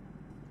soldier.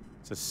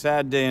 It's a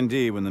sad day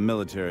indeed when the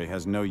military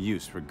has no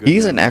use for good.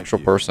 He's an actual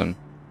person.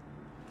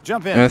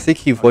 Jump in. And I think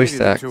he voice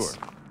acts.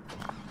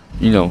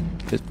 You know,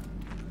 it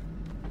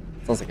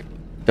sounds like a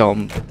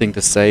dumb thing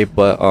to say,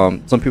 but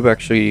some people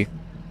actually,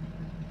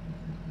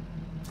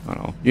 I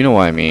don't know. You know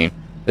what I mean?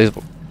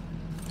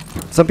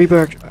 Some people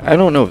actually, I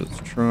don't know if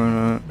it's true or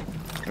not.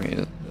 I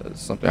mean,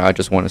 it's something I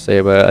just want to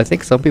say, but I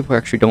think some people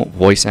actually don't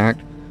voice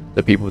act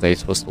the people they're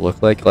supposed to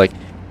look like. Like,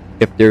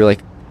 if they're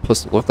like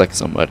supposed to look like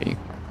somebody,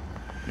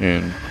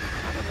 and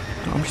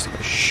I'm just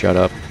gonna shut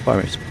up.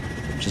 I'm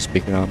just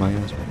speaking out of my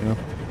ass right now.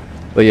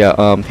 But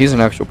yeah, he's an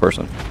actual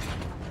person.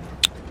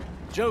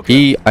 Joker,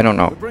 I don't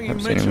know. we're bringing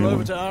I've seen him Mitchell anymore.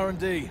 over to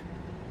R&D.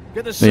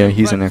 Get the Yeah, suit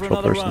he's back an for actual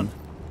another person. run.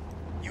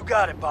 You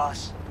got it,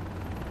 boss.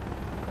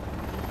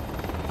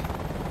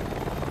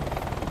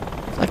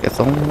 It's like its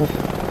own little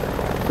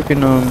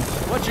freaking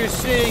What you're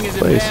seeing is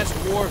place.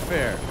 advanced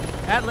warfare.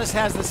 Atlas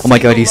has the Oh my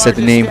God, he said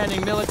the name.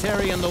 standing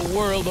military in the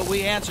world, but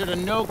we answer to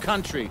no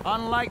country.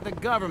 Unlike the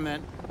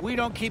government, we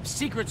don't keep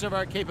secrets of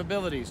our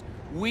capabilities.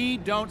 We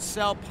don't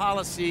sell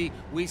policy,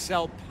 we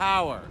sell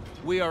power.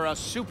 We are a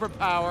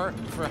superpower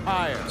for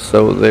hire.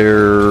 So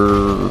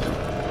they're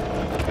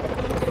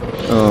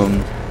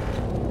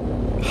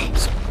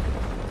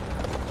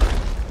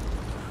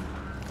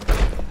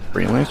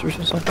freelancers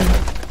or something?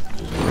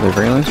 Are they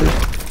freelancers?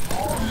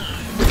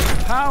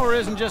 Power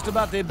isn't just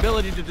about the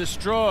ability to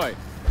destroy.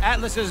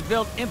 Atlas has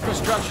built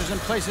infrastructures in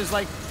places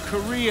like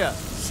Korea,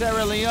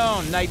 Sierra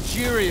Leone,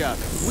 Nigeria.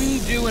 We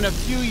do in a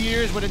few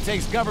years what it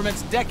takes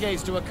governments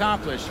decades to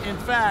accomplish. In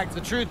fact,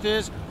 the truth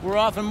is, we're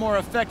often more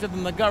effective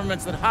than the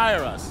governments that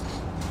hire us.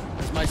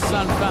 As my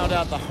son found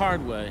out the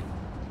hard way.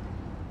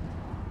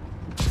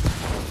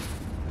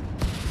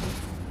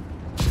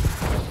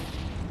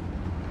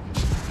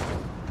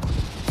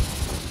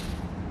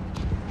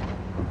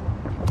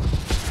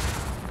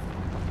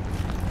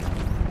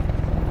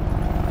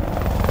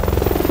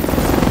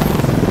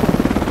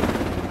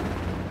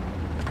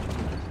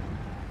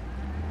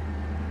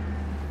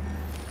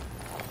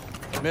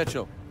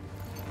 Mitchell,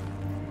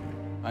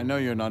 I know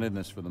you're not in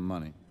this for the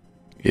money.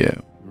 Yeah.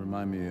 You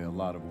remind me a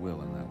lot of Will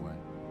in that way.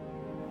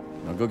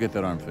 Now go get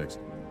that arm fixed.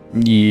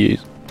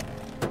 Yes.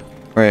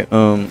 Right,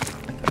 I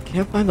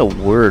can't find the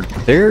word.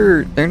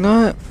 They're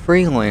not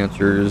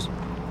freelancers.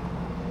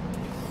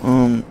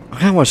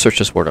 I want to search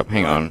this word up.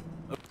 Hang on.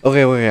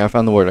 Okay, I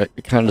found the word.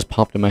 It kind of just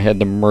popped in my head.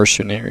 The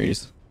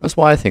mercenaries. That's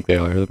why I think they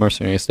are. The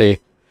mercenaries.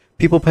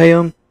 People pay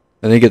them,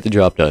 and they get the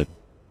job done.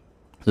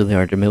 So they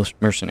are the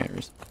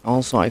mercenaries.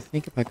 Also, I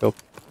think if I go,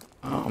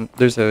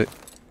 there's a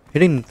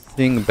hidden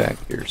thing back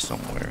here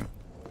somewhere.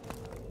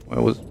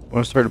 When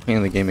I started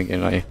playing the game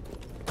again, I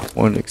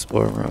wanted to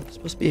explore around. It's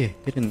supposed to be a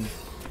hidden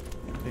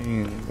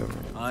thing.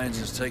 Irons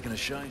is taking a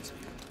shite.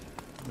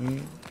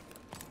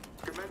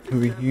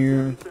 Over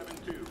here.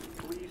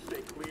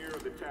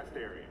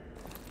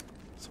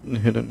 Something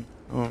hidden.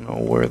 I don't know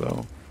where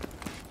though.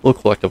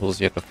 Little collectibles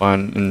you have to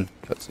find in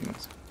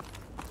cutscenes.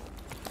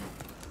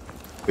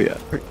 But yeah,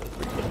 pretty cool.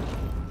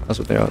 That's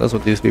what they are. That's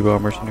what these people are,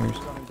 mercenaries.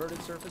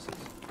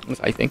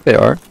 I think they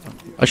are.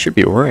 I should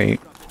be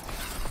right.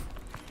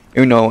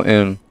 You know,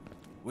 in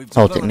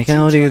Oh,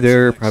 technicality,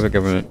 they're private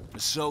government.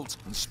 Assault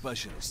and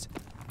specialist.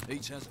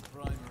 Each has a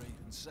primary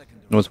and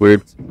secondary. You know what's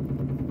weird?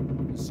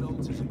 Assault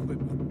is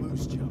equipped with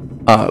boost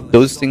jump.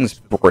 Those things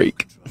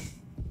break.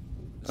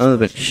 I've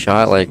been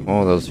shot like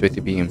all those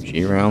 50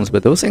 BMG rounds,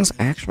 but those things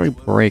actually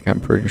break, I'm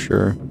pretty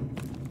sure.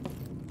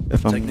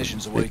 If I'm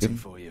Technicians are waiting mistaken.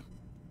 for you.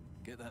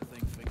 Get that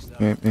thing fixed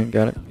up. Alright, man,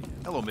 got it.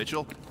 Hello,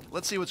 Mitchell.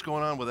 Let's see what's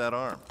going on with that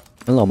arm.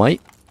 Hello,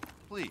 mate.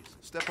 Please,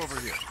 step over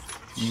here.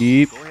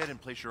 Yep. Go ahead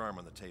and place your arm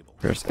on the table.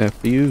 Press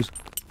F to use.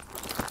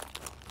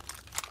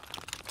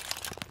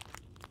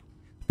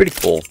 Pretty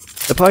cool.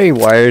 They probably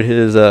wired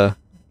his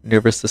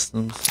nervous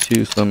systems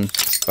to some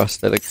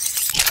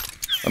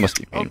prosthetics. That must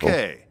be painful.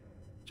 Okay.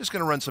 Just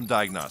gonna run some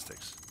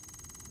diagnostics.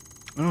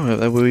 I don't know if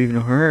that would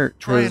even hurt.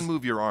 Try and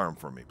move your arm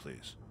for me,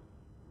 please.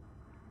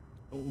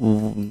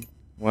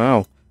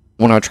 Wow.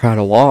 When I try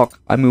to walk,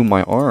 I move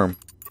my arm.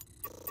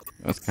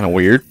 That's kind of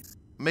weird.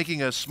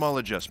 Making a small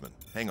adjustment.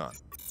 Hang on.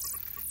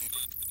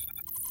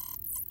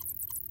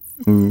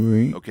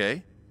 Right.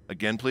 Okay.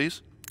 Again,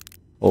 please.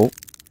 Oh.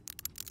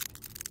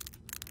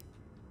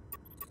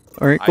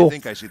 Alright, cool. I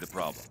think I see the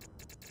problem.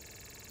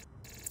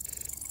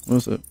 What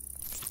is it?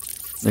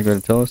 They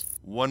gonna tell us?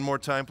 One more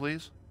time,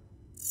 please.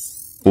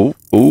 Oh,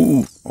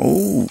 yeah.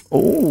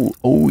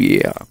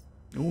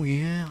 Oh,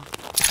 yeah.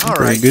 All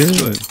Very right.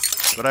 good.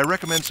 But I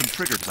recommend some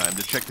trigger time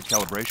to check the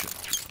calibration.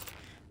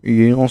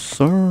 Yeah,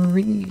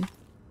 sorry.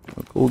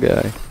 A cool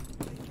guy.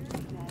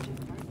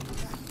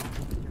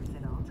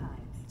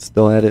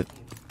 Still at it.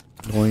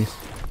 Nice.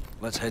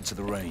 Let's head to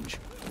the range.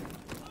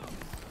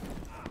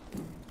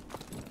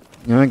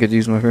 Yeah, I could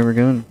use my favorite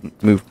gun.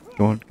 Move.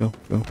 Go on. Go.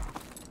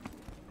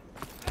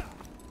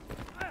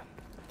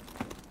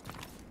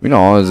 We know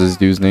all of these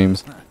dudes'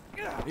 names.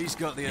 He's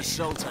got the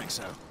assault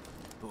exo.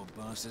 Poor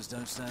bastards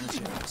don't stand a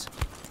chance.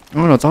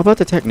 Oh no, it's all about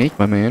the technique,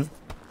 my man.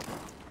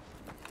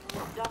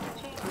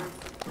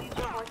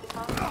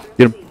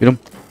 Get him.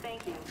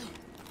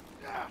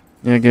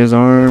 Yeah, get his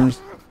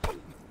arms.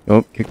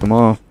 Oh, kick them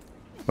off.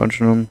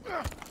 Punching them.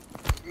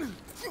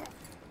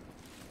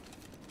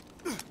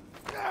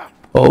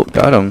 Oh,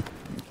 got him.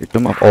 Kicked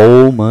him off.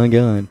 Oh my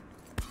god.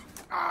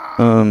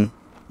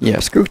 Yeah,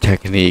 screw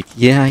technique.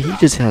 Yeah, he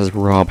just has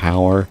raw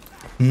power.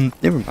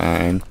 Never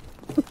mind.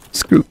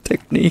 Screw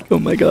technique. Oh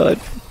my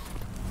god.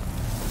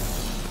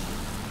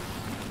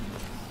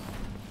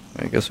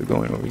 I guess we're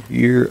going over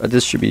here.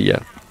 This should be, yeah,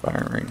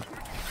 firing.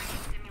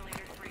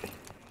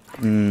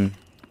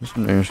 There's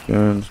some nice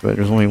guns, but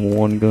there's only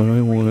one gun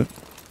I want.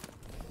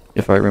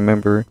 If I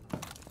remember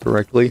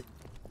correctly.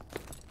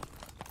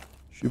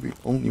 Should be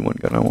only one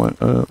gun I want.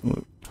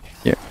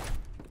 Yeah.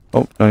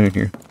 Oh, not in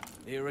here.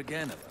 Here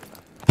again.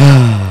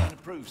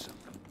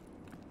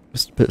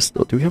 Mr.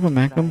 Pistol, do we have a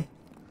Magnum?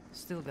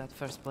 Still got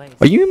first place.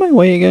 Are you in my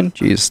way again?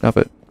 Jeez, stop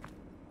it.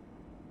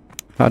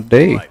 Hot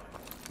day. Right.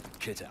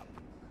 Kit out.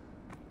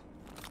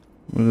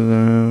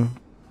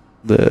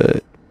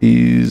 That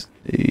is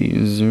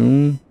a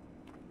zoom.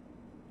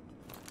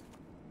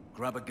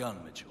 Grab a gun,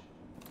 Mitchell.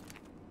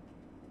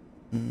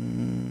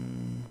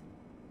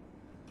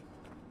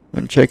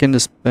 I'm checking the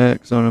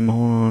specs on him.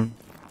 Hold on.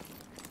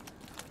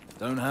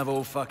 Don't have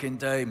all fucking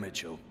day,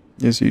 Mitchell.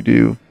 Yes, you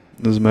do.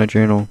 This is my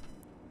channel.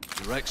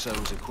 Your exo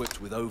is equipped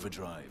with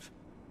overdrive.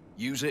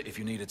 Use it if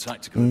you need a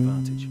tactical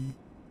advantage.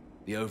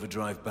 The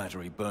overdrive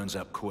battery burns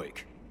up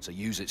quick, so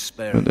use it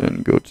sparingly. And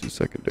then go to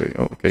secondary.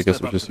 Oh, okay, I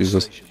guess we'll just use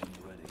this.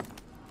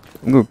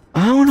 I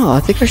don't know. I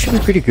think I should be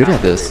pretty good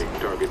at this.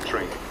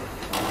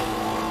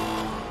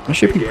 I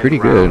should be pretty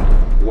good.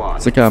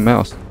 It's like a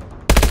mouse.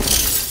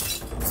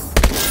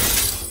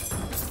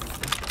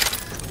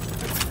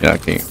 Yeah, I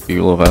can't be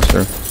a little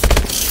faster.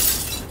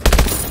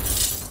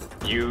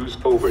 Use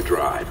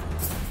overdrive.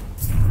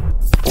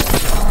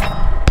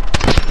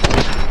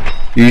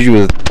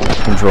 Usually with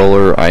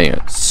controller,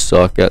 I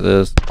suck at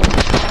this.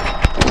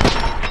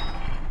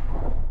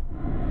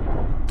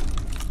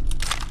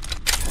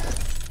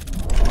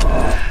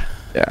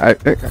 Yeah, I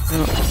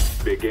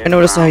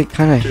noticed I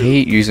kind of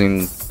hate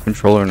using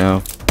controller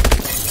now.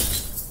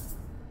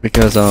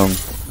 Because, you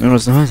know,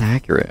 it's not as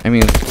accurate. I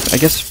mean, I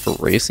guess for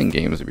racing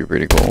games it'd be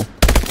pretty cool.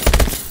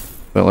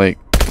 But, like,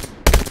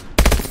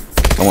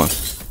 come on.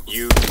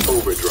 Use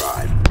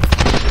overdrive.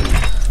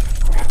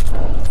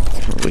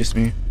 Release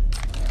me.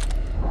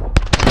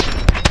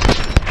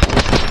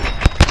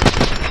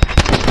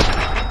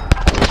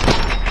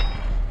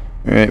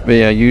 Alright, but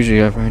yeah,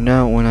 usually I find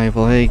out when I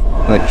play,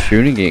 like,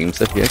 shooting games,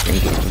 FPS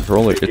games with a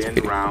controller, it's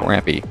pretty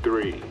crappy.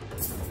 3.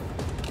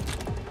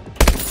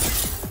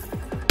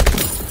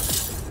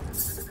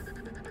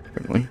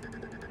 Really?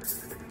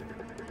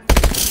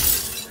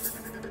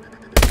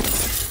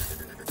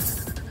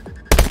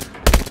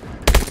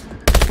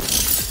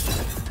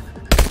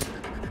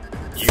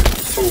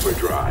 Use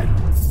overdrive.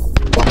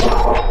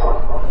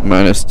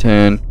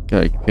 -10.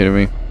 God, you kidding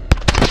me?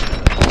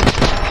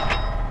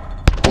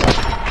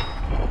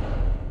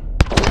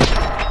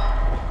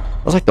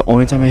 That's like the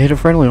only time I hit a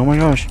friendly. Oh my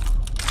gosh.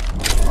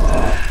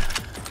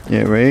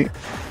 Yeah, right?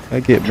 I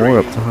get more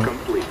up to 100.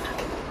 Complete.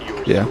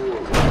 Your Yeah.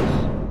 score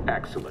was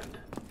excellent.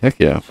 Heck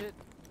yeah. Shit,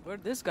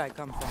 where'd this guy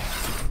come from?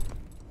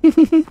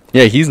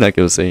 Yeah, he's not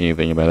gonna say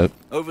anything about it.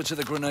 Over to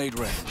the grenade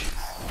range.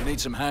 You need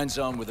some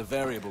hands-on with the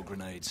variable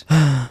grenades.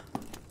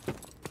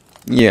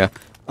 Yeah.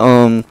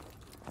 I'm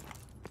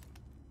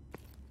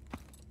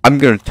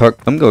gonna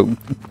talk a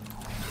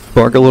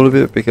little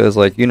bit because,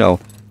 like, you know,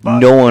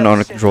 no one on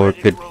a controller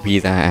could be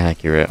that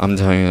accurate. I'm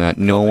telling you that.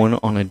 No one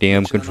on a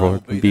damn controller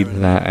can be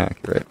that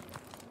accurate.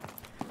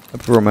 I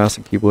prefer a mouse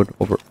and keyboard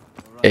over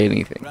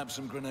anything. Grab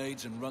some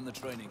grenades and run the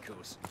training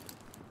course.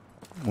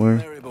 Where?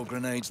 Variable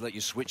grenades let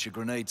you switch your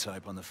grenade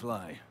type on the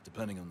fly,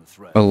 depending on the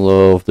threat. I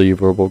love the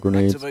verbal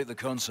grenades. Activate the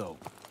console.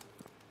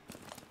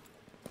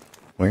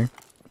 Where?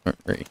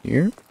 Right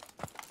here?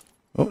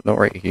 Oh, no,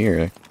 right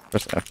here.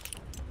 Press F.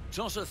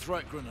 Toss a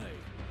threat grenade.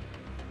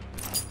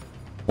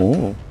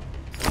 Oh.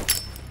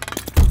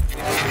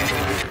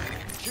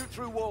 Shoot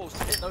through walls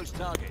to hit those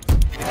targets.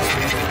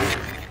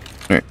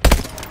 Alright.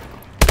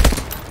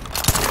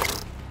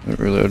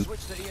 Reload.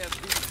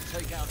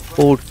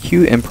 Hold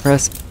Q and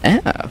press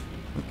F.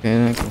 Okay,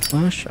 then I can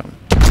flash them.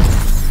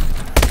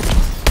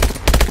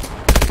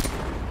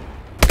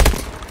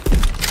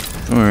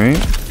 Alright.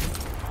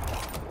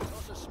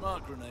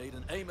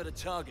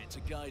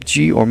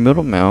 G or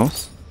middle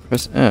mouse.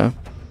 Press F.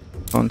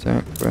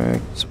 Contact,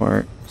 frag,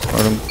 smart,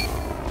 start them.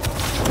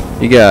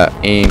 You gotta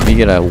aim, you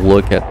gotta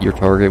look at your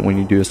target when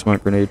you do a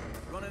smart grenade.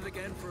 Run it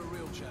again for a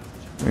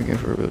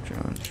real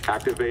challenge.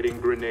 Activating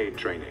grenade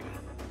training.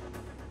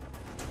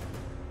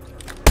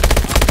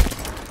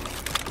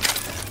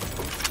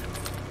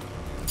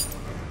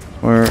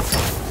 Or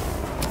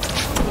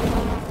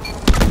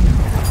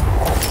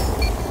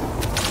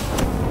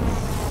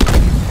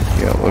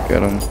yeah, look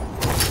at him.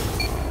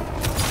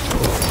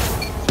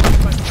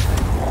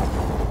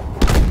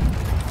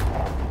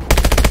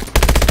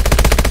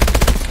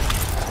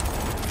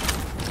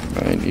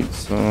 I need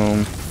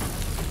some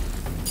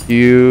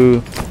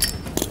Q.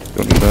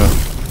 Don't need that.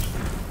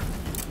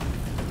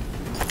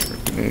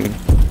 Grenade.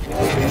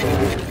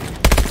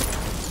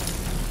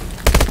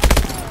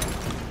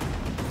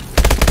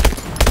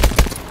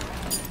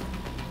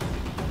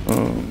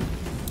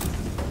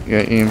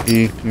 Yeah, EMP.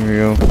 Here we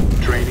go.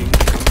 Training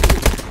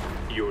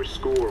complete. Your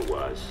score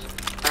was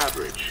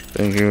average.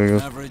 Thank you.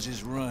 Average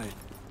is right.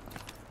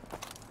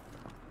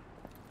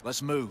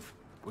 Let's move.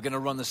 We're gonna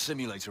run the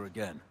simulator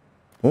again.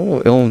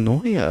 Oh,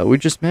 Illinois. We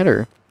just met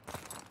her.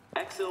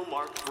 XL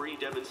Mark III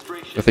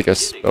demonstration. I think I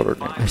spelled her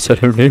name. I said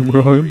her name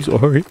wrong. I'm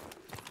sorry.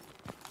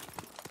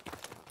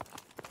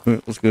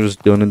 Alright, let's get this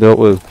done and dealt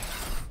with.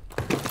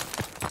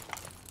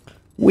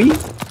 We.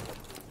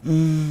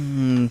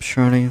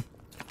 Shiny.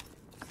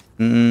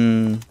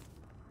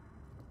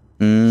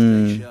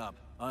 Stay sharp.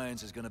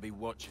 Irons is gonna be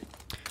watching.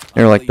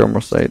 They're like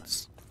thermal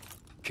sights.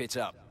 Kit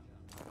up.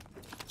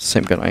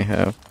 Same gun I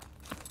have.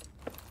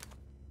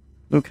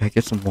 Look, can I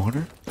get some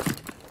water?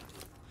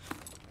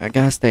 I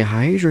gotta stay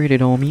hydrated,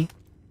 homie.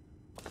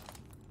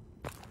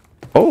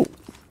 Oh.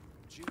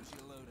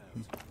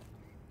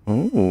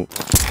 Oh.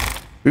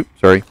 Oops,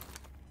 sorry.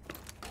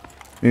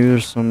 Maybe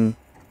there's some.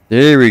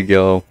 There we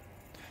go.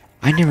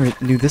 I never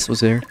knew this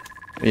was there.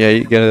 Yeah,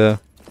 you gotta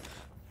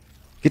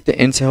get the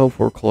intel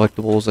for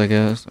collectibles, I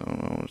guess. I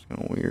don't know, it's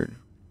kind of weird.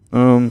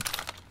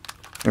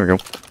 There we go.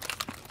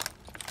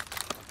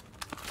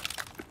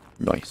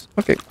 Nice.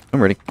 Okay,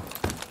 I'm ready.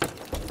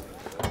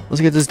 Let's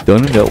get this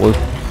done and dealt with.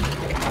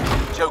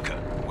 Joker,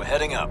 we're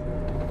heading up.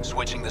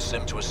 Switching the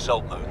sim to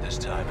assault mode this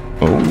time.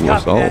 Oh,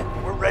 assault.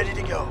 We're ready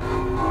to go.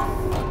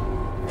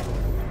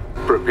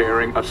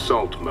 Preparing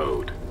assault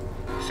mode.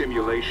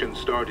 Simulation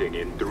starting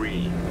in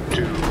 3,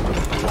 2,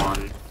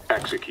 1,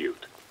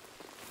 execute.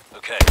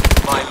 Okay,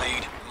 my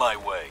lead, my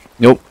way.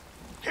 Nope.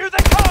 Here they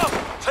come!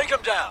 Take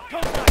them down!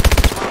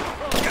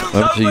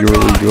 Up to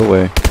your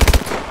way.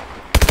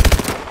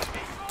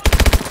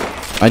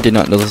 I did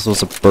not know this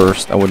was a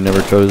burst. I would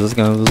never chose this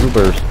gun. This was a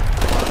burst.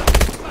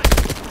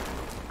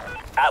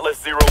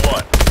 Atlas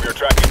 01, we are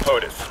tracking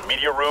POTUS.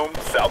 Media room,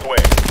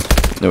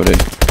 southwest.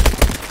 Noted.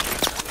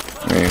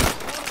 Alright.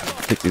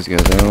 Take these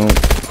guys out.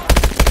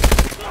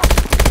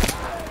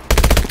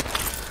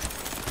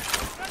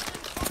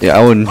 Yeah,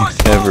 I would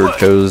never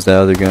chose the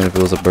other gun if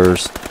it was a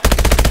burst.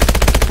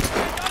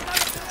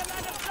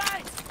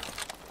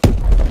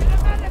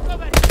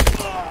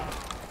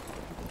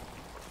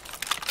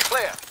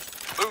 Clear.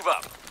 Move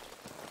up.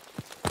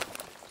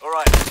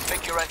 Alright,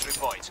 pick your entry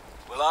point.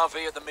 We'll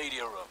RV at the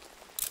media room.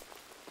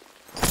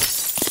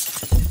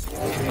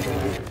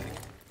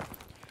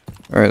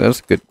 Alright, that's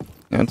good.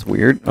 That's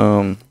weird.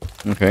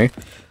 Okay.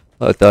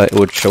 I thought it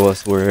would show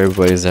us where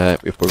everybody's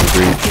at before we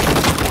breach.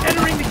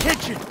 Entering the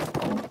kitchen.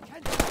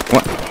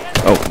 What?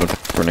 Oh, no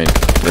grenade.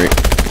 Great.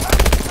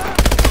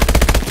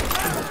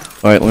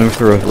 Alright, let me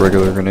throw a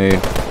regular grenade.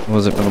 What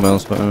was it with the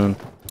mouse button?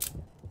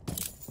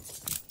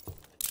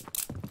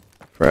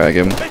 Frag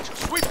him.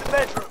 Sweep the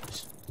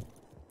bedrooms.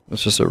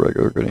 It's just a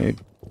regular grenade.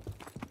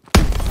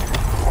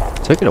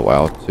 It's taking a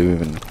while to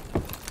even.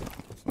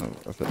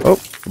 Oh,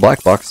 the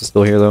black box is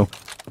still here though.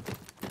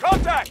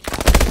 Contact!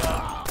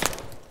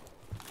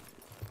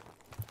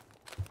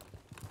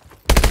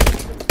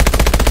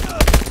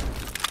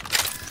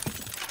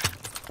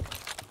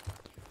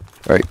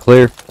 Alright,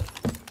 clear.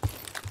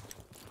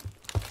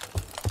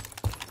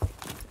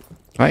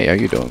 Hi, how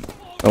you doing?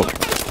 Oh.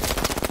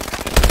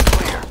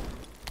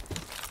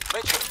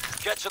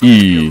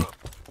 E.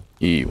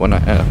 E. Why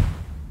not F?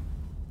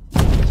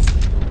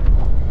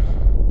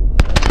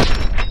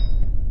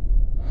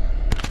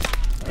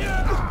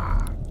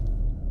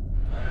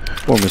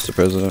 Poor Mr.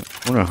 President.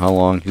 I wonder how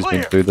long he's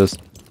been through this.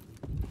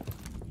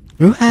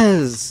 Who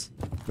has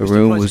a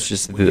room was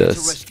just to do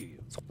this?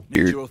 It's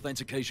weird.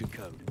 Authentication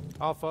code.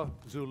 Alpha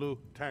Zulu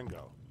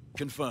Tango.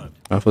 Confirmed.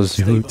 Alpha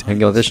Zulu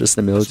Tango, that's just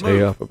the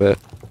military alphabet.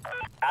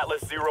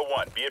 Atlas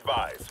 01, be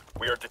advised.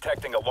 We are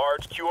detecting a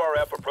large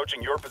QRF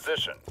approaching your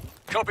position.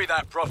 Copy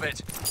that,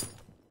 Prophet.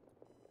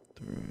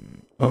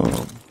 Use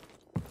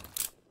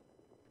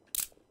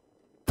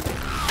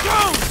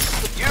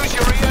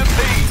your EMP.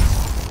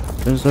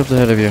 There's stuff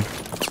ahead of you.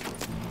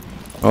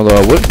 Although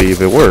I would be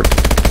if it worked.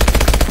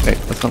 Hey,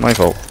 that's not my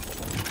fault.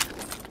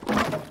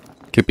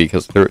 Could be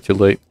because I threw it too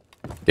late.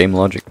 Game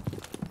logic.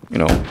 You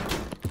know.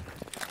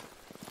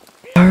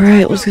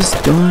 Alright, let's get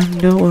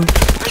started. No.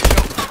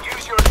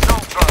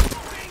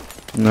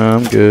 Nah,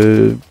 I'm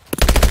good.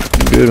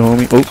 I'm good,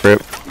 homie. Oh,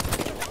 crap.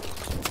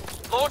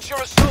 Launch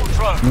your assault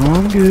drone. No,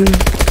 I'm good.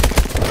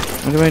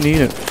 Why do I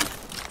need it?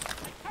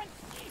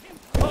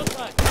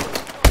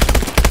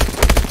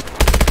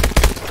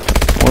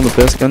 One of the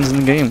best guns in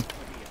the game.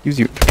 Use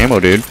your ammo,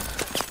 dude.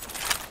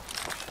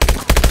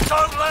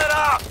 Don't let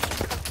up.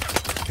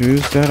 Who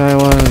said I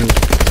was?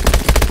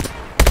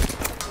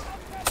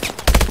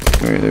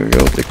 Alright, there we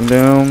go. Take him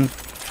down.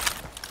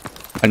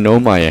 I know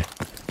my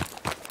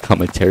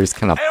commentary is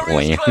kind of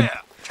bland.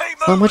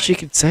 Not much you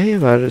could say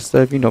about it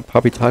instead of, you know,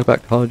 probably talk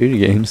about Call of Duty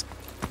games.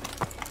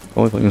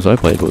 The only things I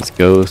played was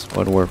Ghost,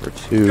 Modern Warfare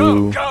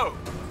 2.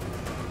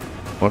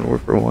 Modern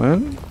Warfare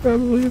 1,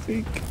 probably, I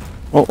think.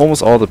 Well,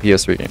 almost all the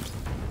PS3 games.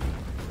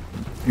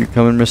 You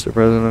coming, Mr.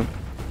 President?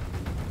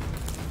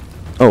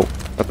 Oh, I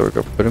thought we were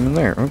going to put him in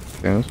there. Okay,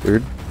 that's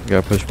weird. You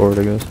gotta push forward,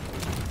 I guess.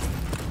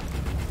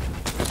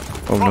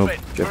 Oh no,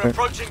 We're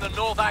approaching the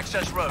north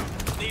access road.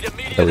 Need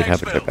immediate yeah, we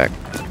have a jetpack.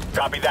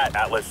 Copy that,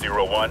 Atlas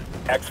 01.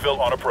 Exfil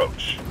on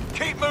approach.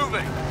 Keep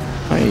moving.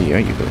 Hi, how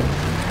you doing?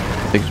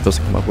 I think you're supposed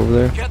to come up over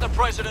there. Get the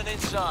president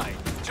inside.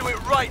 Do it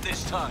right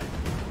this time.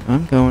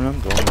 I'm going, I'm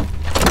going.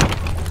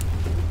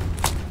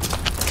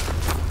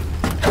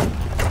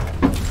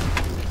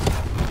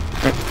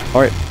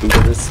 Alright, do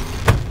this.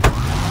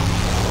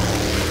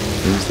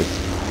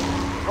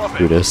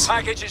 Do this.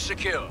 Package is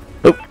secure.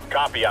 Oh.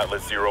 Copy,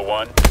 Atlas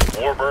 01.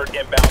 Warbird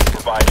inbound to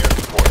provide air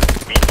support.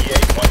 BTA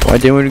 1. Why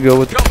didn't we go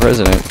with the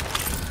president?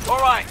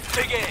 Alright,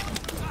 dig in.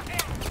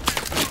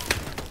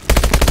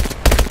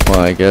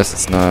 Well, I guess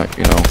it's not,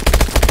 you know,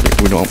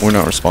 we're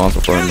not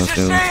responsible for him this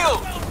soon.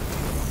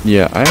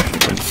 Yeah, I actually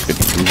couldn't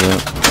do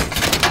that.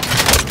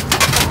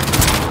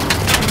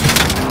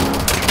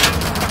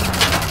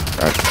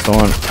 Alright, so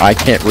on. I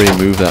can't really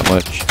move that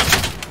much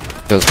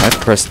because I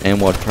pressed M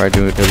while trying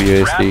doing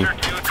WASD.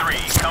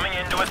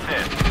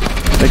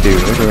 I do.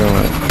 Where's everyone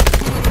at?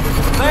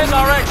 There's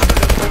our exit.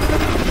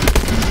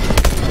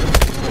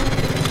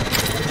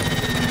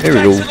 There we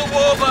go. To the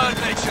Warbird,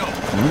 Mitchell.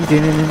 I'm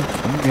getting him.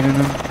 I'm getting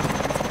him.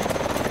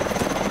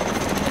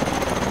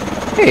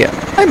 Hey,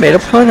 I made a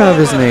pun out of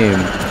his name.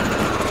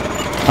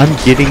 I'm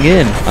getting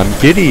in. I'm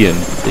Gideon.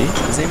 See?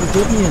 His name is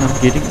Gideon.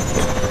 I'm getting in.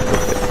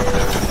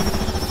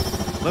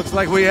 Looks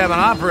like we have an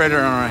operator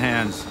on our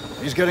hands.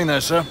 He's getting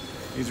there, sir.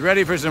 He's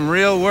ready for some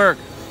real work.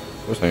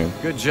 What's name?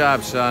 Good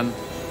job, son.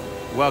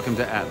 Welcome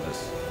to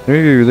Atlas.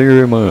 Hey,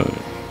 there am I.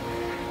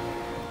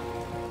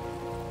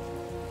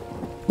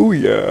 Oh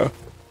yeah.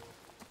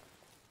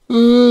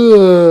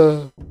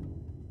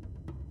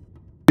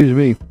 Excuse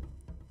me.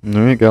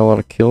 Alright, got a lot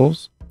of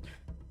kills.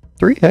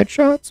 3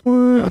 headshots?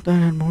 What? I thought I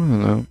had more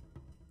than that.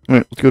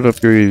 Alright, let's go to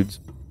upgrades.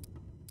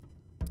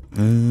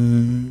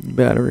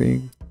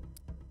 Battery.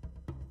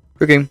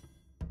 Cooking.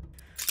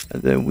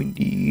 And then we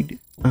need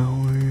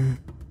our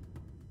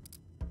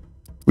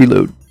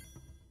reload.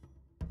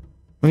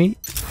 Wait,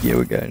 yeah,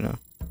 we got it now.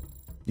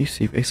 You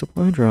see a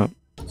supply drop.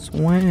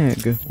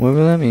 Swag.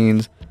 Whatever that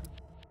means.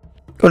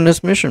 Go on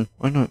this mission.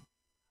 Why not?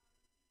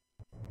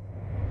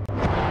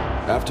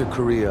 After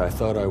Korea, I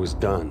thought I was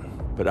done,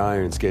 but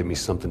Irons gave me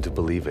something to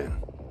believe in.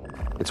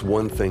 It's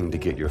one thing to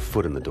get your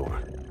foot in the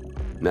door.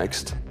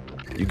 Next,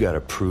 you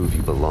gotta prove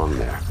you belong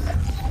there.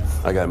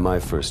 I got my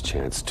first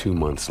chance 2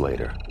 months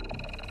later.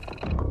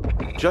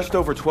 Just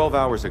over 12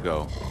 hours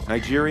ago,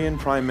 Nigerian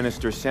Prime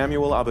Minister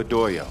Samuel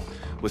Abadoyo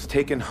was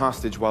taken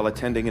hostage while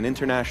attending an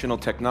international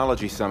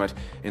technology summit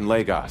in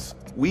Lagos.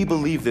 We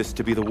believe this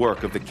to be the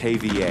work of the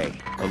KVA,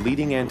 a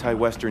leading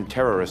anti-Western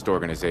terrorist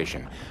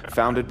organization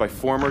founded by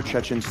former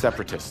Chechen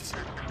separatists.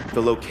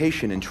 The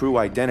location and true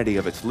identity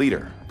of its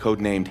leader,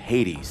 codenamed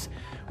Hades,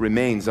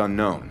 remains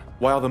unknown.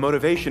 While the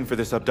motivation for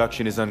this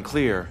abduction is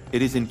unclear,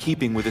 it is in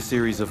keeping with a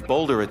series of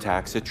bolder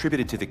attacks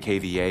attributed to the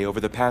KVA over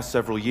the past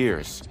several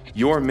years.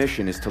 Your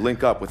mission is to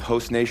link up with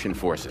host nation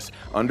forces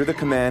under the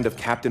command of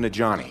Captain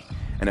Ajani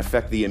and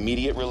effect the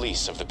immediate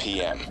release of the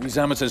PM. These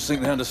amateurs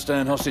think they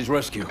understand hostage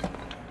rescue.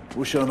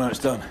 We'll show them how it's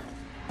done.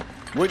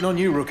 Waiting on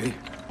you, rookie.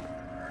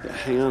 Yeah,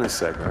 hang on a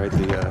sec, all right?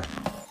 The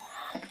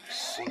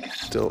sync is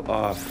still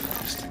off.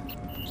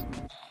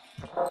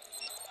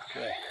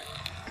 Okay,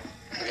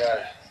 we got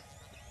it.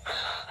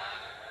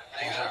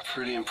 Things are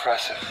pretty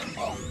impressive.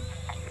 Well,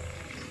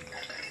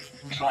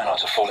 try not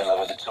to fall in love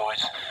with the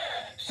toys.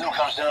 Still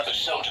comes down to the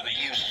soldier that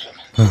uses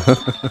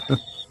them.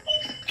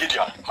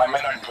 Gideon, my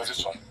men are in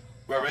position.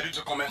 We're ready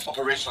to commence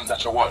operations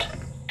at your word.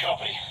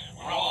 Copy.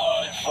 Roll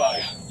hard in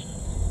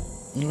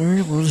 5.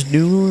 Alright, let's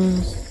do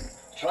this.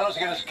 Try not to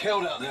get us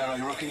killed out there, eh,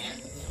 rookie?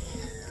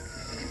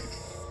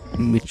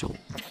 Mitchell.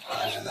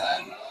 Roger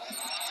that.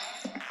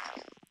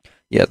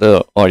 Yeah,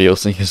 the audio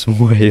sync is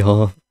way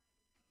off.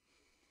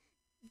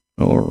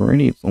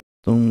 Alrighty, it's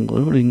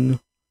loading.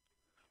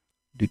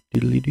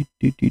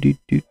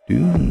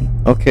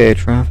 Okay,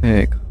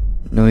 traffic.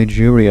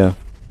 Nigeria.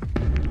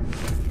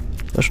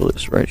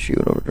 Specialist, right?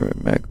 Shoot over to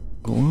Mac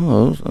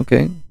gloves.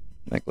 Okay,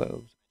 Mac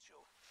gloves.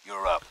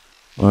 You're up.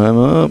 I'm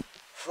up.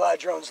 Fly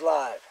drones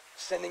live.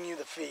 Sending you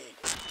the feed.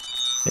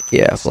 Heck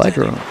yeah, fly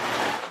drone.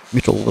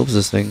 Mitchell loves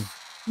this thing.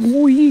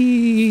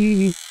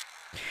 Wee.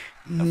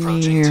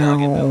 Approaching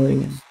target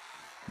building.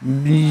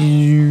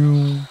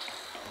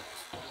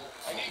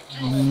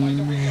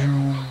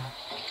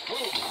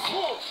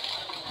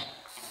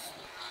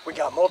 We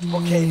got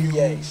multiple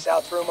KVA.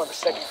 South room on the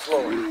 2nd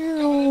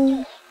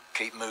floor.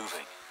 Keep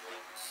moving.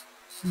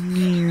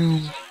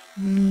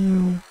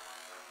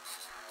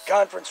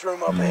 Conference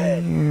room up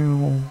ahead.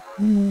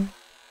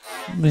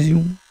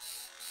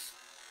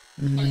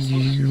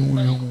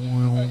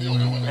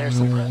 There's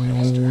the Prime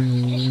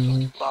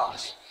Minister.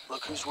 Boss,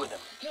 look who's with him.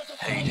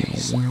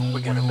 Hades.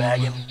 We're gonna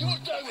bag him.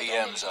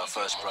 PM's our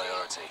first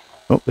priority.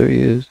 Oh, there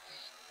he is.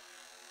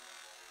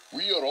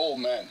 We are all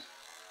men,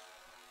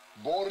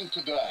 born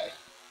to die.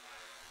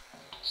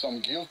 Some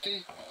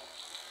guilty,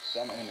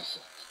 some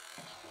innocent.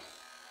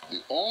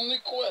 The only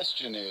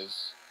question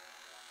is,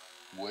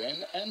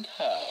 when and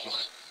how.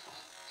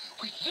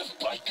 We live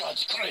by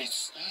God's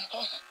grace.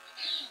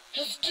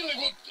 His killing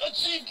will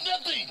achieve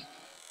nothing.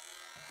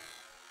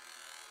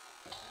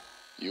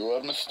 You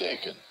are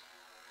mistaken.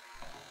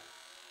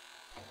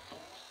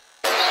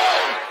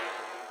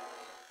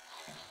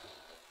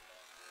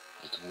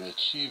 It will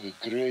achieve a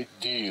great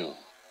deal.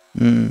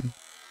 You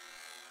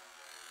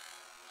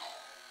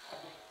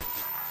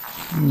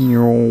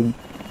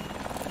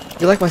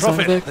like my sound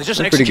Prophet, effect? they just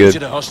They're pretty executed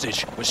good. a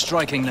hostage. We're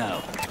striking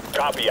now.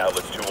 Copy,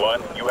 Atlas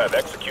 2-1. You have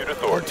execute Our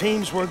authority.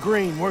 teams were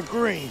green. We're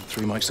green.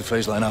 3 mics to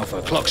phase line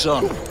Alpha. Clock's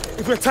on.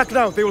 If we attack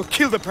now, they will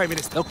kill the Prime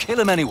Minister. They'll kill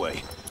him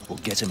anyway. We'll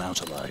get him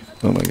out alive.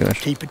 Oh my gosh.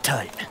 Keep it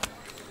tight.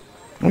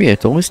 Oh yeah,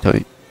 it's always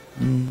tight.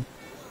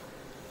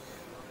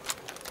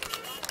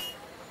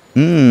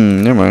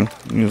 Never mind.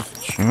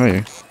 Just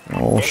shy.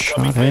 Oh,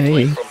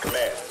 shy.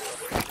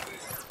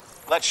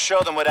 Let's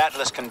show them what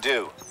Atlas can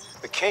do.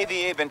 The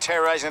KVA have been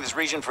terrorizing this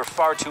region for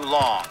far too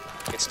long.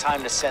 It's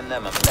time to send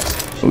them a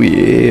message. Oh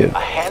yeah. A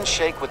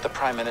handshake with the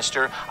Prime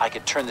Minister, I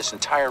could turn this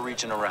entire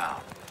region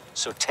around.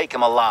 So take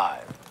him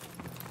alive.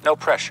 No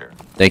pressure.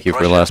 Thank you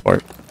for the last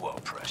part. Whoa,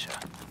 pressure.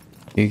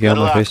 You got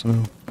my face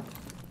now.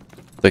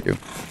 Thank you.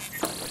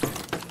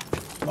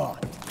 Come on.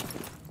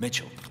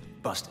 Mitchell,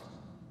 busted.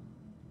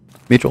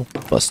 Mitchell,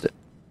 bust it.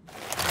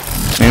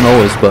 And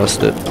always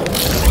bust it.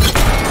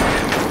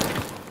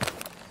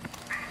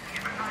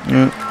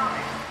 Yeah.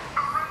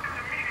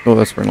 Oh,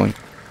 that's friendly.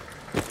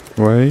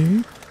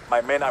 Right?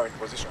 My men are in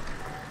position.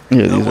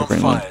 Yeah, No these are one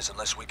friendly. fires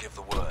unless we give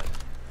the word.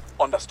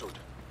 Understood.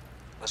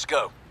 Let's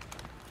go.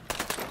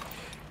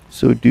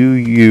 So do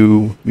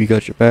you... We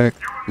got your back.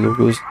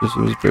 Logos. This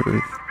was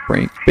better.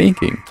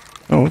 Banking.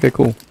 Oh, okay,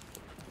 cool.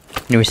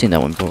 Never seen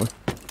that one before.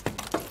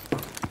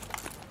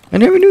 I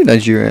never knew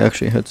Nigeria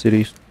actually had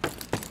cities.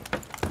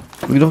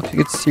 We don't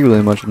get to see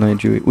really much of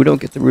Nigeria. We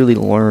don't get to really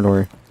learn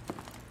or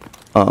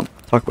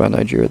talk about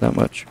Nigeria that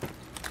much.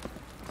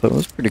 So it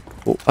was pretty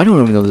cool. I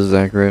don't even know if this is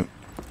accurate.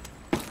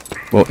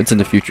 Well, it's in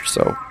the future,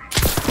 so.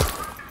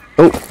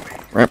 Oh,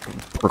 wrap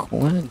purple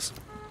legs.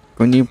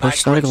 Going to need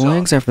prosthetic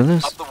legs after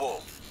this. Up the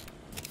wall.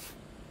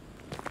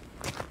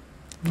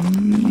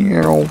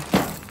 Meow.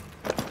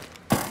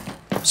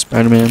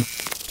 Spider-Man.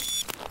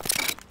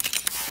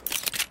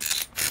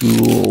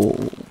 Cool.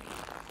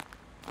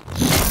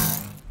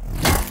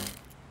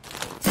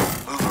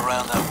 Move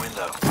around that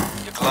window.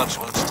 Your gloves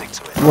won't stick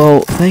to it.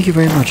 Well, thank you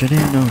very much. I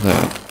didn't know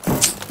that.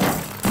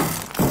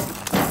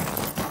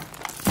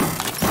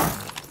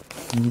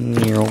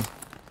 Meow.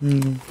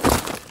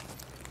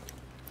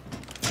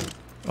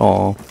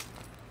 Aw.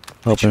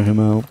 Helping him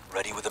out.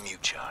 Ready with a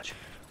mute charge.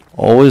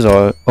 Always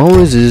are.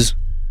 Always is.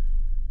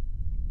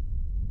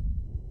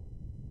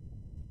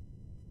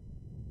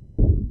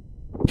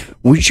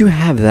 Would you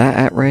have that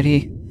at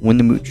ready when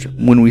the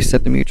when we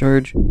set the mute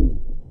charge?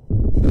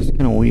 That's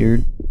kind of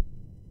weird.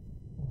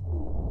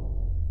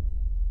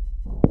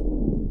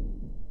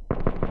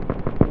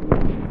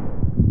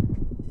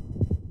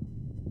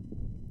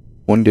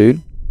 One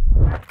dude.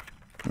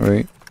 All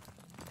right.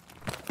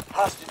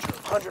 Hostage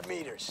room, 100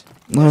 meters.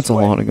 That's a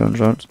lot of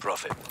gunshots.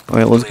 Prophet.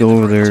 Alright, let's go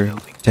over there,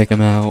 take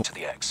him out.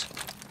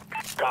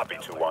 Copy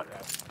 2-1.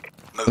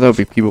 That would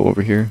be people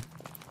over here.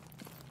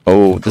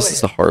 Oh, this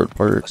is the hard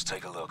part. Let's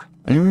take a look.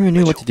 I never really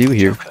knew what to do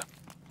here.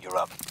 You're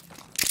up.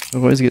 I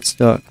always get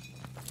stuck.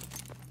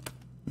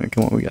 Alright,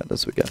 come on, we got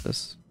this, we got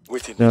this.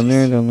 With Down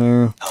there, down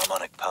there.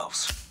 Harmonic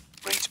pulse.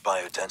 Reads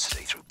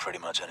biodensity through pretty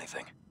much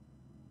anything.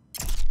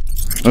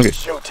 Okay.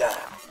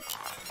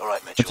 Showtime.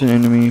 Alright, Mitchell. That's an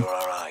enemy. You're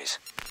our eyes.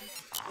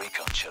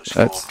 Recon shows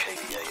 4 That's...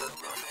 KVA in the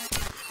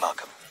room.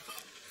 Mark 'em.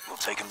 We'll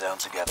take them down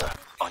together.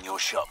 On your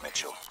shot,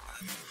 Mitchell.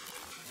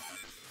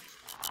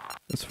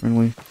 That's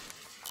friendly.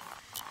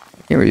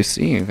 I can't really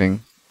see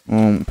anything.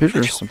 Picture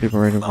Mitchell, some people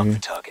right over mark here. the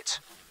targets.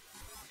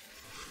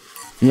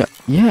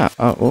 Yeah,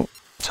 oh.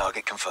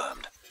 Target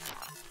confirmed.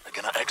 They're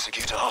gonna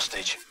execute a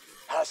hostage.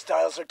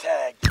 Hostiles are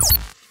tagged.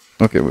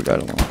 Okay, we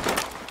got him.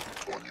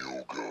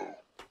 Oh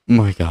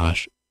my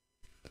gosh.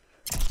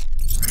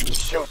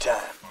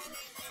 Showtime.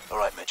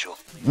 Alright, Mitchell.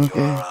 Okay.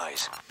 You're our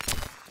eyes.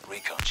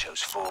 Recon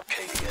shows 4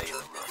 KVA in the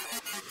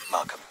room.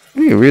 Mark 'em.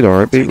 You can read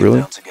alright, babe, really?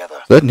 Is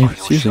that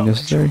seriously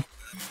necessary?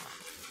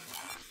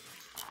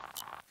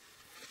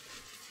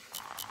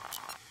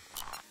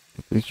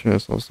 Please try to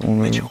solve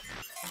someone. Mitchell,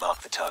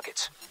 mark the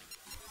targets.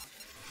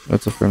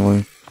 That's a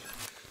friendly.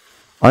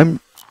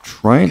 I'm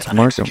trying to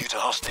mark him. Execute a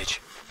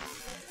hostage.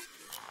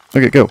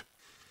 Okay, go.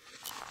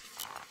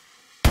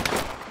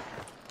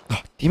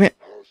 Oh, damn it.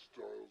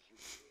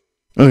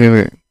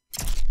 Okay.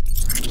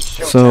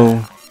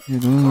 So, here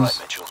it Alright, is.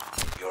 Mitchell.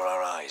 You're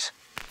our eyes.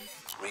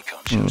 Recon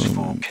shows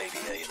 4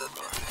 KVA in the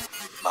room.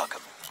 Mark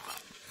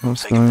 'em.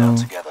 Take them down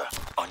Hostile. together.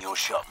 On your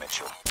shot,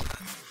 Mitchell.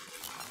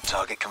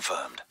 Target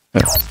confirmed.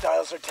 Yeah.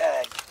 Hostiles are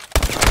tagged.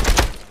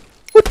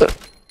 What the?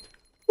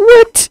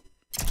 What?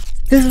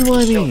 This is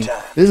what I mean.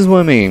 This is what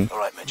I mean.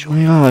 Alright, Mitchell. Oh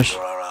my gosh.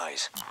 You're our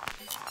eyes.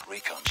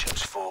 Recon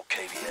shows 4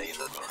 KVA in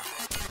the room.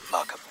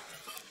 Mark 'em.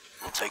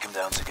 We'll take them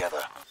down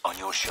together. On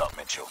your shot,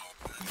 Mitchell.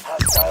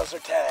 Hostiles are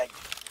tagged.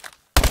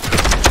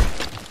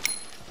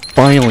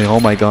 Finally, oh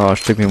my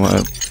gosh. Took me a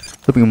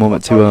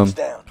moment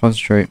to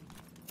concentrate.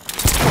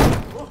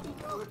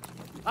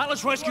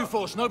 Atlas Rescue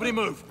Force, nobody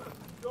move.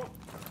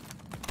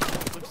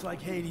 Looks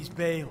like Hades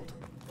bailed.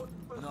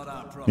 Not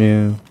our problem.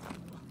 Yeah.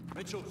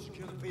 Mitchell,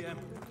 secure the PM.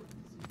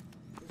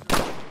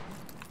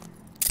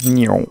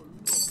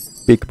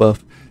 Big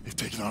buff. They've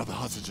taken out the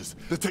hostages,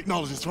 the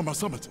technologists from our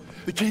summit.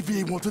 The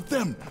KVA wanted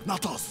them,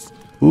 not us.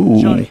 Ooh.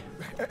 Johnny.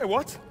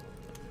 What?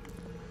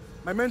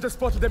 My men just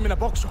spotted them in a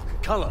box truck.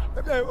 Color.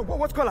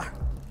 What color?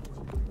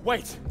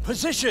 Wait.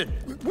 Position.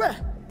 Where?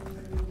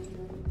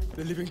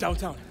 They're leaving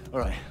downtown. All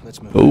right,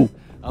 let's move. Oh.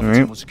 Alpha All team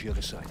right. will secure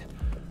the site.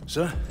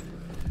 Sir,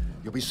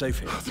 you'll be safe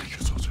here. Thank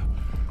you, soldier.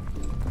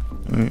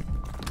 Alright.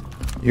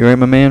 You alright,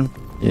 my man?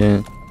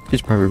 Yeah.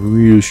 He's probably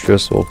really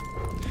stressful.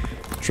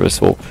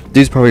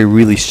 Dude's probably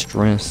really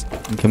stressed.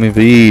 Incoming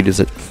feed. Is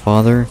it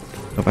father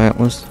of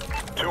Atlas?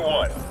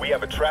 2-1. We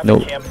have a traffic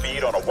Nope. cam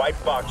feed on a white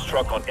box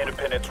truck on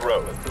Independence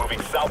Road, moving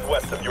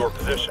southwest of your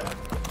position.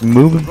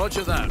 Moving.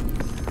 Roger that.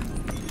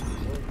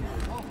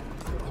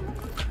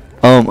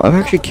 I've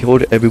actually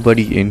killed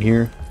everybody in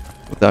here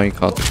without any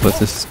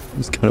consequences.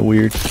 It's kind of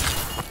weird.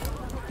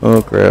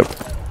 Oh crap.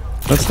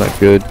 That's not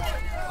good.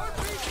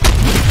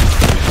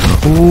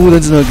 Oh,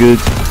 that's not good.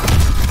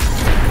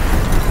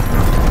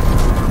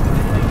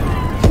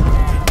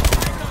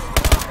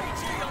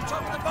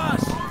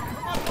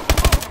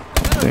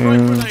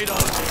 Damn.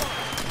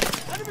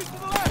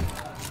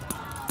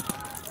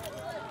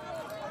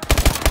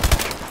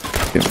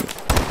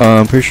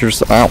 I'm pretty sure.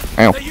 Ow!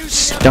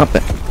 Stop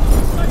it!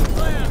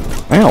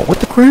 Ow! What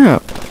the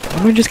crap? Why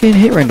am I just getting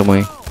hit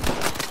randomly?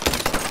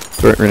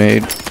 Threat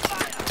grenade.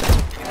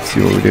 Let's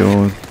see what we're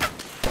doing.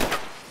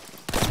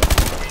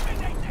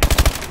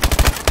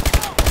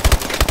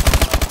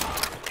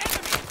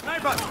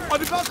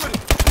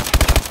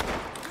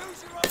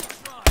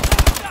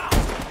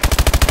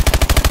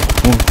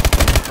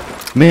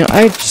 Man,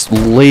 I just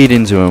laid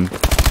into him.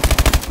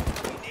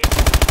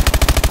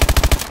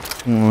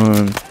 Come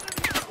on.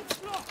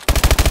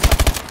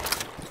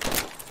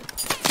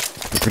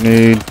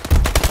 Grenade.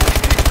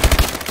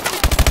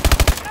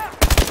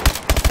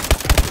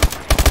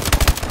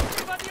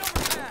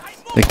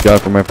 Thank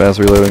God for my fast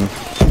reloading.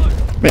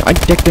 Man, I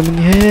decked him in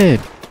the head.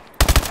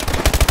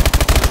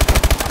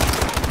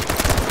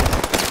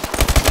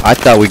 I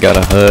thought we got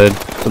a HUD.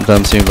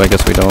 Sometimes seems I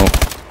guess we don't.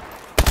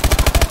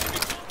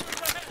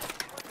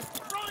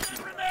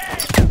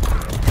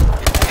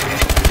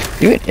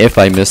 Even if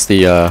I miss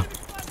the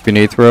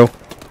grenade throw.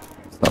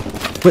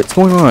 What's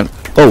going on?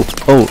 Oh.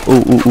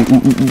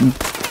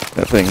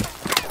 That thing.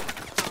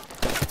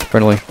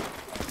 Friendly.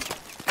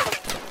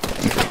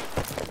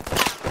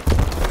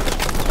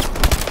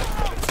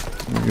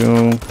 There we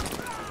go.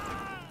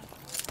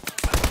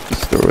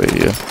 Just throw a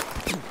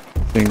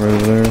thing right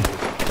over there.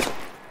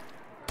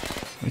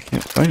 I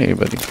can't find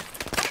anybody.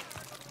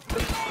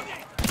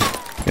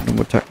 Get no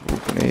more tactical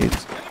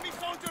grenades.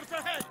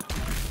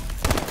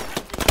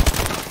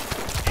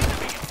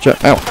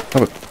 Ow!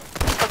 Stop it.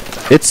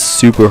 It's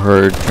super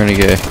hard trying to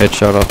get a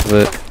headshot off of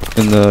it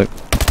in the...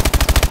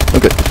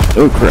 Okay.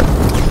 Oh crap.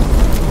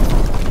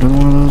 Another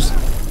one of those.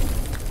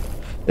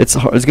 It's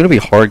hard, it's gonna be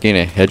hard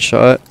getting a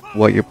headshot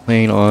while you're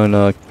playing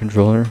on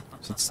controller,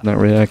 so it's not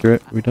really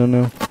accurate. We don't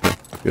know. Okay,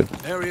 good.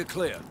 Area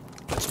clear.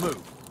 Let's move.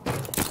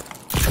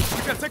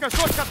 We can take a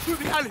shortcut through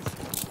the alleys.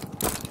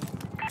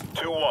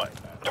 2-1.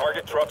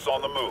 Target trucks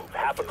on the move.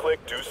 Half a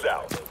click due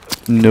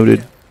south.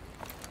 Noted.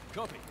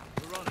 Copy.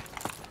 We're running.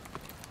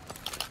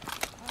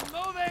 I'm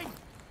moving.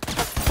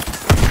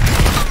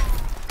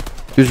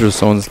 Usually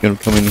someone's gonna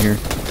come in here.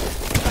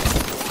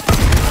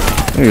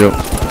 There you go.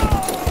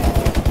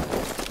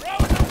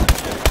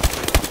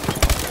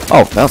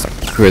 Oh, that was a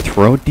good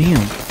throw.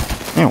 Damn.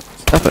 Ow,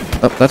 stop it.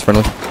 Oh, that's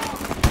friendly.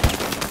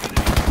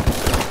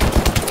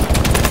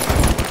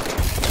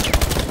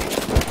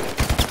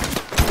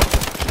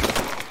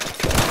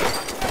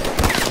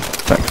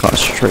 Gotta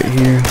concentrate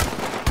here.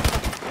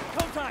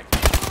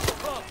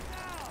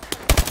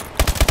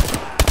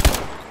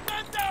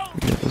 We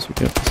got this, we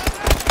got this.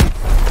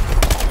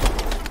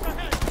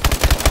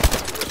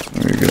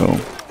 There we go.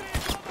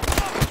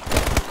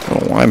 I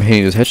don't know why I'm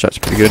hitting his headshots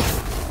pretty good.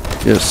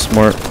 He is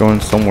smart going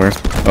somewhere.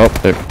 Oh,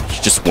 there.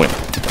 He just went.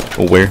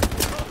 Oh, where?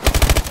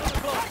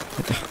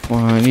 Come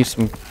on, I need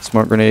some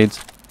smart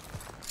grenades.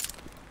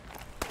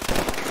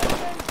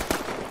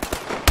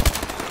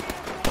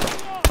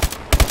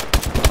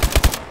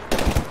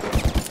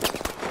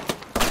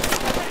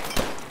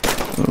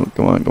 Oh,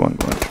 go on, go on,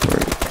 go on.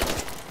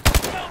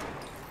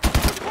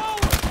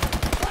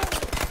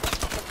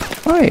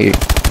 Where are you? Hi.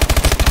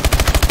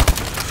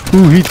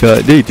 Ooh, he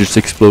died. They just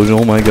exploded.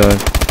 Oh my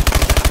god.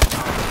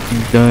 Can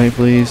you die,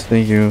 please?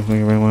 Thank you. Thank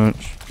you very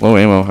much. Low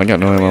ammo. I got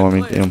no ammo on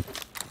me. Damn.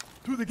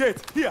 Through the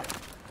gate. Here.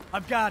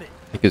 I've got it.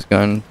 Take his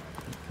gun.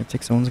 Can I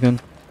take someone's gun?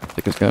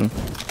 Take his gun.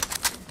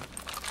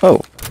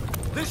 Oh.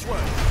 This way.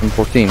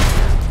 M14.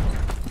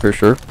 Pretty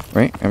sure,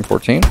 right?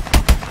 M14?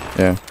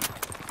 Yeah.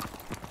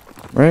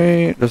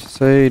 Right? Does it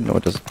say? No,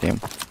 it doesn't.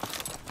 Damn.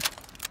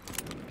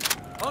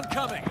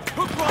 Oncoming.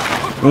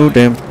 Oh,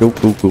 damn. Go,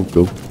 go, go,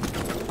 go.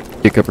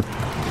 Get cover.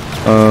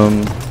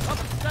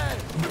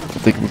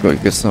 I think we're going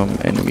to get some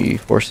enemy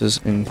forces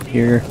in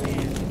here.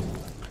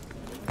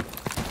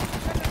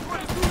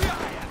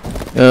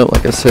 Yeah,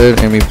 like I said,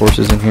 enemy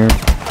forces in here.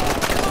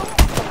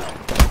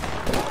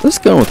 This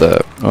gun with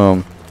that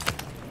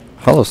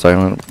hollow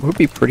silent would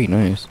be pretty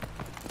nice.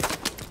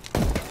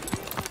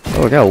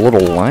 Oh, I got a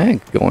little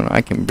lag going. I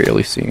can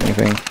barely see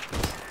anything.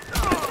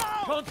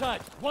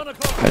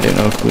 I didn't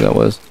know who that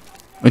was.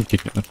 I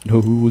did not know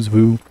who was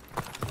who.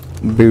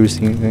 Barely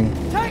see anything.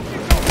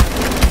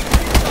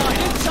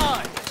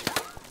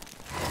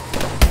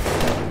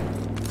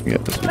 We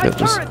got this, we got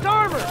this. Turret's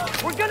armored.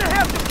 We're gonna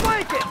have to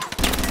flank it.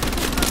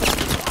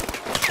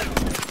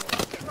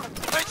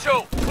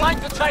 Mitchell,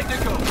 flank the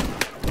technical.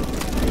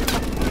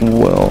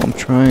 Well, I'm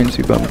trying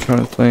to, but I'm trying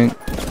to think.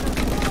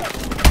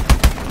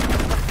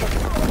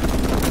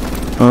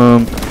 So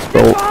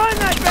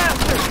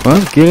I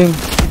was getting.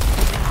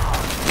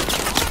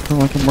 I don't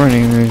like I'm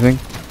running or anything.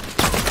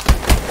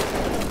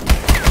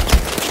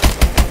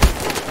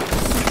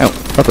 Ow,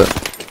 stop it.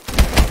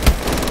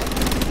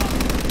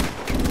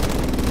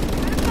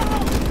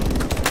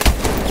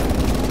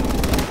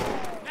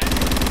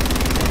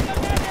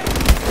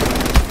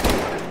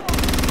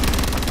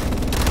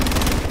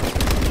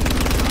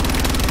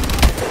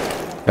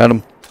 Got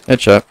him.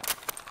 Headshot.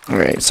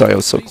 Alright, sorry I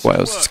was so quiet.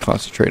 I was just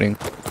concentrating.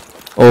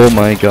 Oh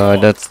my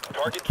god, that's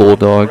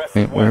Bulldog.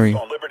 Man, where are you?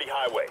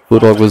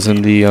 Bulldog was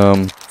in the,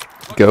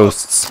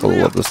 Ghosts. I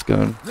love this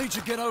gun. Need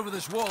to get over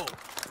this wall.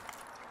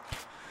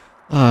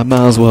 I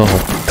might as well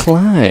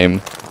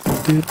climb.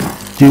 Do,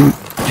 do,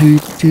 do,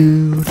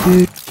 do,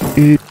 do,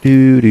 do,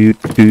 do, do,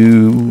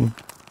 do.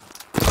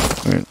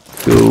 Alright,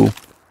 go.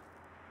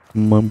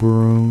 My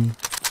bro.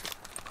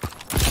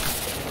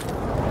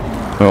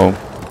 Oh.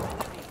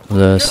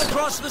 This.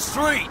 Across the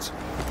street.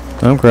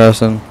 I'm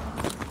crossing.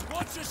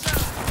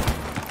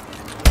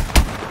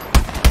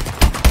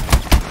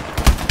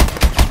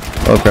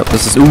 Oh crap,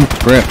 this is ooh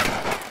crap.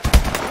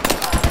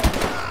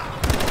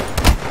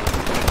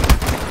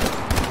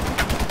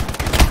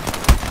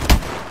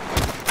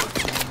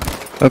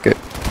 Okay.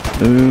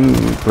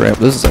 Ooh crap,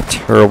 this is a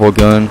terrible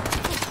gun.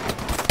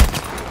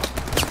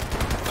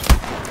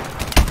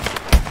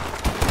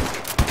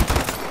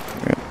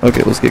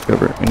 Okay, let's get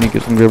cover. I need to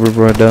get some cover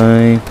before I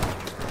die.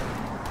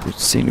 Don't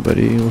see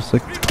anybody. Looks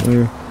like it's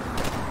clear.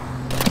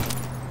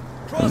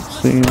 Don't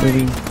see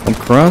anybody. I'm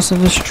crossing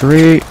the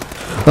street.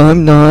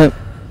 I'm not.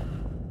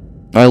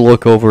 I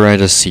look over, I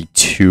just see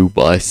two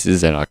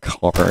buses and a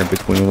car in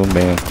between them,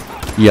 man.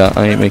 Yeah,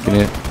 I ain't making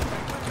it.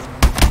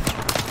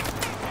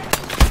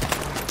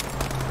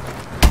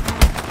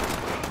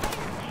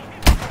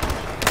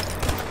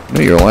 No,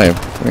 you're alive.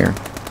 Come here.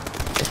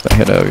 Get the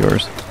head out of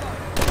yours.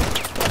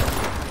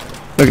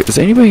 Okay, is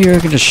anybody here who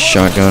can just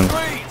shotgun?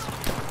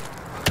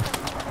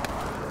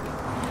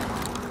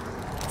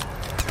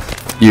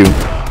 You.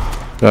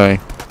 Die.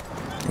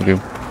 Okay.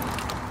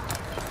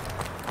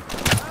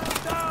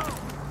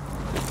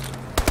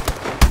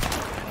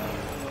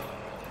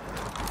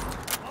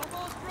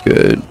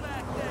 Good.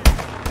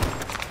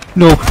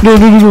 No, no,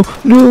 no, no,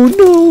 no,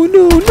 no,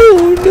 no, no,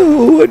 no,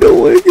 no. I don't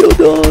want to kill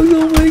dogs.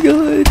 Oh my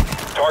god.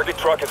 Target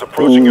truck is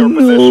approaching your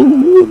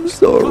position. No, I'm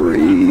sorry.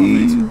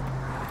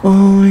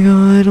 Oh my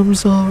god, I'm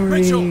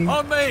sorry. Mitchell,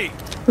 on me.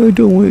 I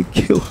don't want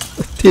to kill.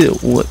 I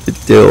didn't want to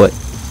do it.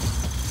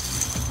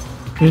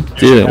 I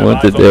didn't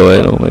want to do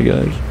it. Oh my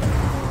gosh.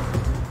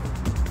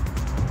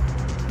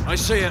 I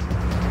see it.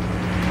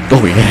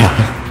 Oh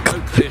yeah.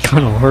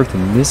 Kind of hard to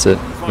miss it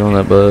on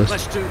that bus.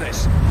 Let's do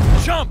this.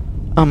 Jump.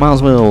 I might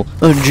as well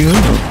jump.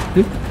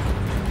 Jump.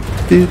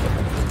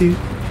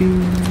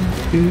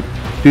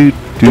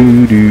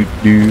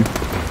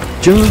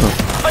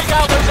 Take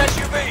out those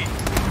SUV.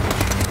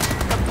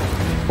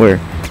 Where?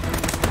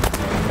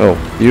 Oh,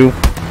 you?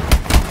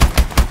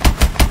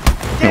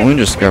 Can we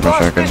just grab a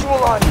shotgun?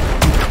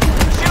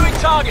 Pursuing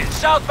target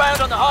southbound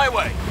on the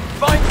highway.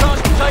 Find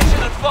transportation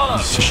and follow.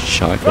 It's just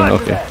shotgun,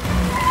 okay.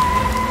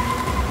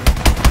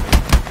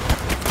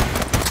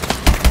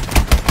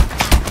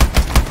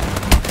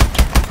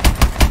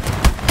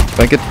 If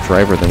I get the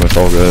driver, then it's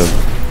all good.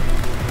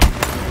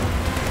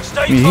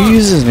 He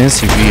uses an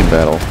SUV in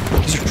battle.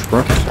 These are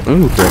trucks.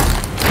 Ooh, okay.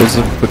 Those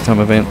are quick time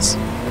events.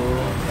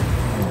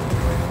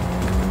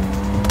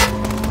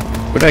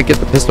 Where did I get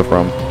the pistol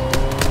from?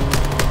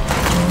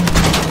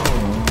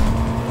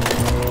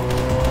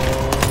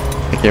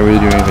 I can't really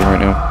do anything right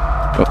now.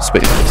 Oh,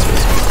 space.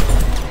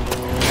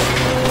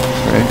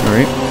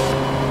 Alright.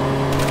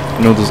 I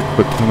know there's a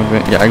quick time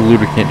event. Yeah, I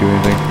literally can't do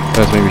anything.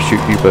 That's maybe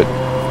shoot you, but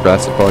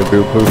rats will probably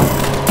boo poo.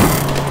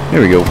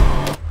 There we go.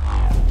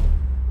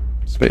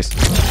 Space.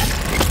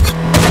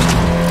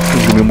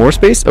 Give me more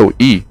space? Oh,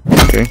 E.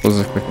 Okay,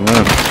 wasn't expecting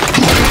that.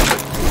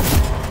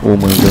 Oh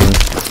my gosh.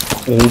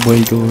 Oh my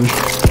gosh.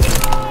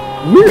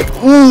 Where?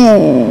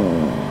 Ooh.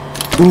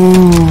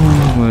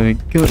 Oh my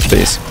god.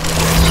 Space.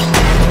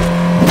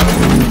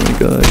 Oh my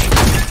gosh.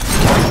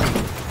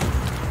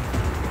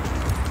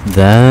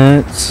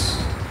 That's...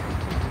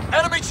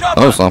 Enemy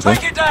chopper. Oh, something.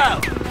 Take it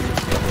down.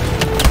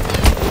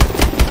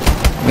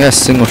 I got a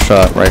single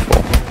shot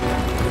rifle.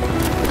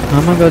 How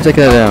am I gonna take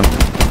that down?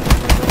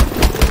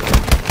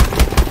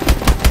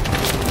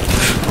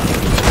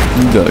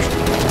 Oh gosh.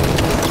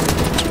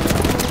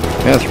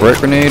 Yeah, threat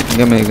grenade. You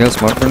got me against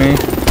smoke grenade.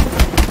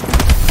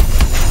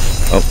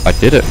 Oh, I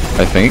did it,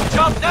 I think.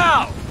 Jump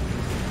now.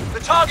 The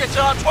targets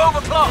are 12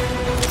 o'clock.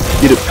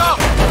 Get it. Jump.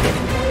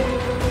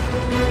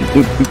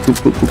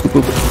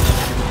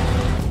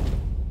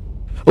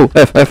 Oh,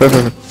 F. I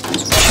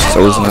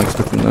was not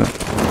expecting that.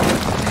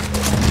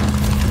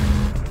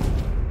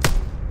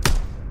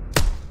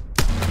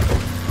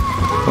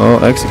 Oh,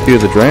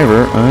 execute the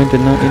driver. I did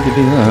not need to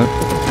do that.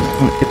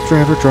 Come on, get the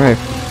driver, drive.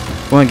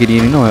 Come on,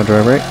 Gideon, you know how to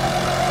drive, right?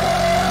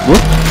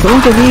 Whoop,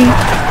 don't get me!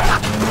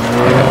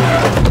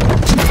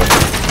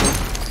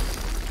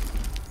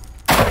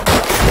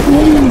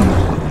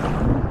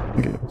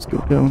 Okay, let's go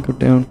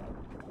down.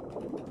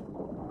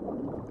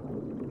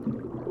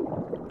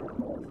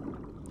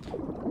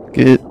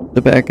 Get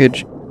the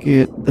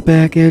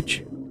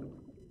package.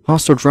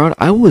 Hostile drone.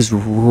 I was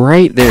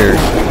right there.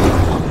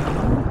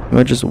 Do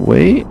I just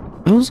wait?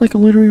 I was like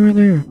literally right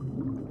there.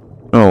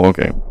 Oh,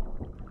 okay.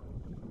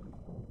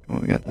 Oh,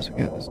 we got this.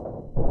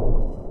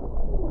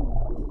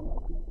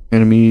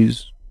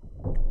 Enemies.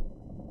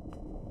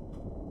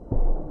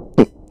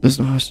 Oh, there's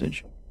no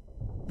hostage.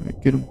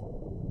 Alright, get him.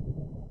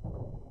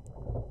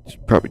 He's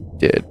probably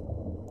dead.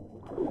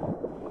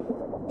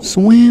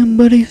 Swim,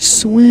 buddy,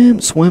 swim.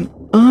 Swim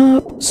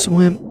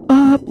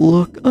up,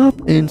 look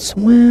up and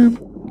swim.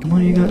 Come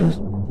on, you got this.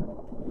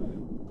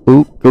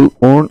 Oh, go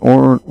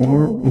or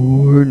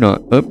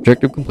not.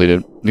 Objective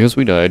completed. Yes,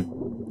 we died.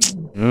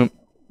 Yep.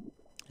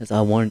 That's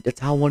how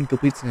one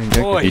completes an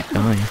objective. Boy, You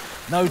die.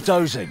 no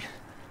dozing.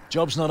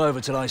 Job's not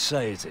over till I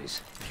say it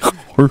is.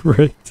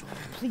 Alright.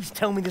 Please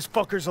tell me this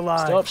fucker's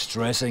alive. Stop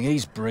stressing,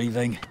 he's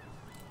breathing.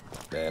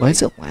 Barely. Why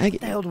is it lagging?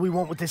 What the hell do we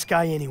want with this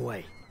guy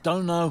anyway?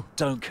 Don't know,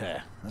 don't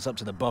care. That's up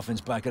to the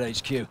boffins back at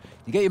HQ. You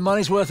get your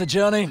money's worth of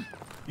journey?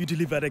 You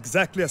delivered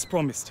exactly as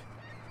promised.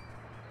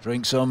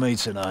 Drinks on me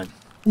tonight.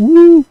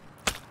 Woo!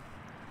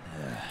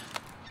 Yeah.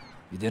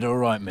 You did all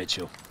right,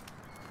 Mitchell.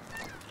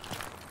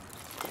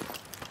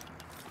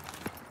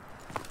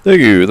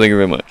 Thank you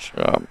very much.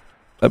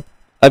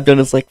 I've done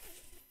this like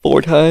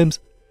 4 times.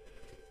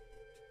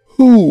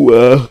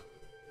 Ooh,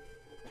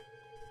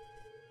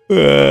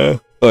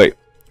 alright,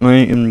 I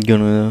am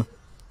gonna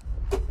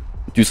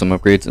do some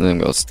upgrades and then I'm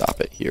gonna stop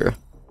it here.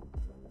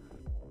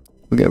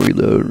 We got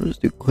reload. Let's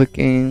do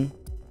clicking,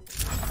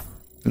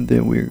 and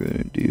then we're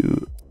gonna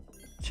do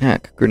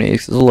tack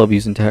grenades. Cause I love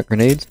using tack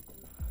grenades.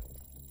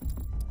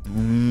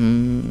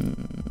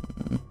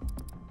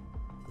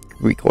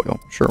 Recoil,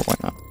 sure, why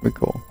not?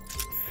 Recoil.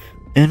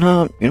 And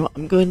you know,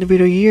 I'm going to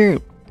video here.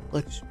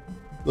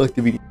 Like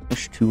the video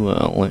to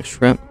like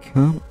strap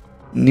cam.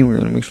 Then we're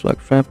gonna make sure like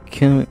strap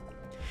cam.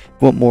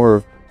 Want more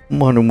of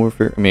Modern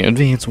Warfare? I mean,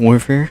 Advanced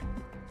Warfare.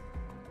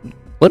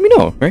 Let me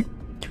know, right?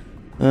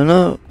 And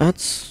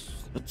that's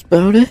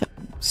about it.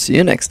 See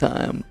you next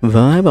time.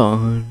 Vibe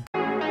on.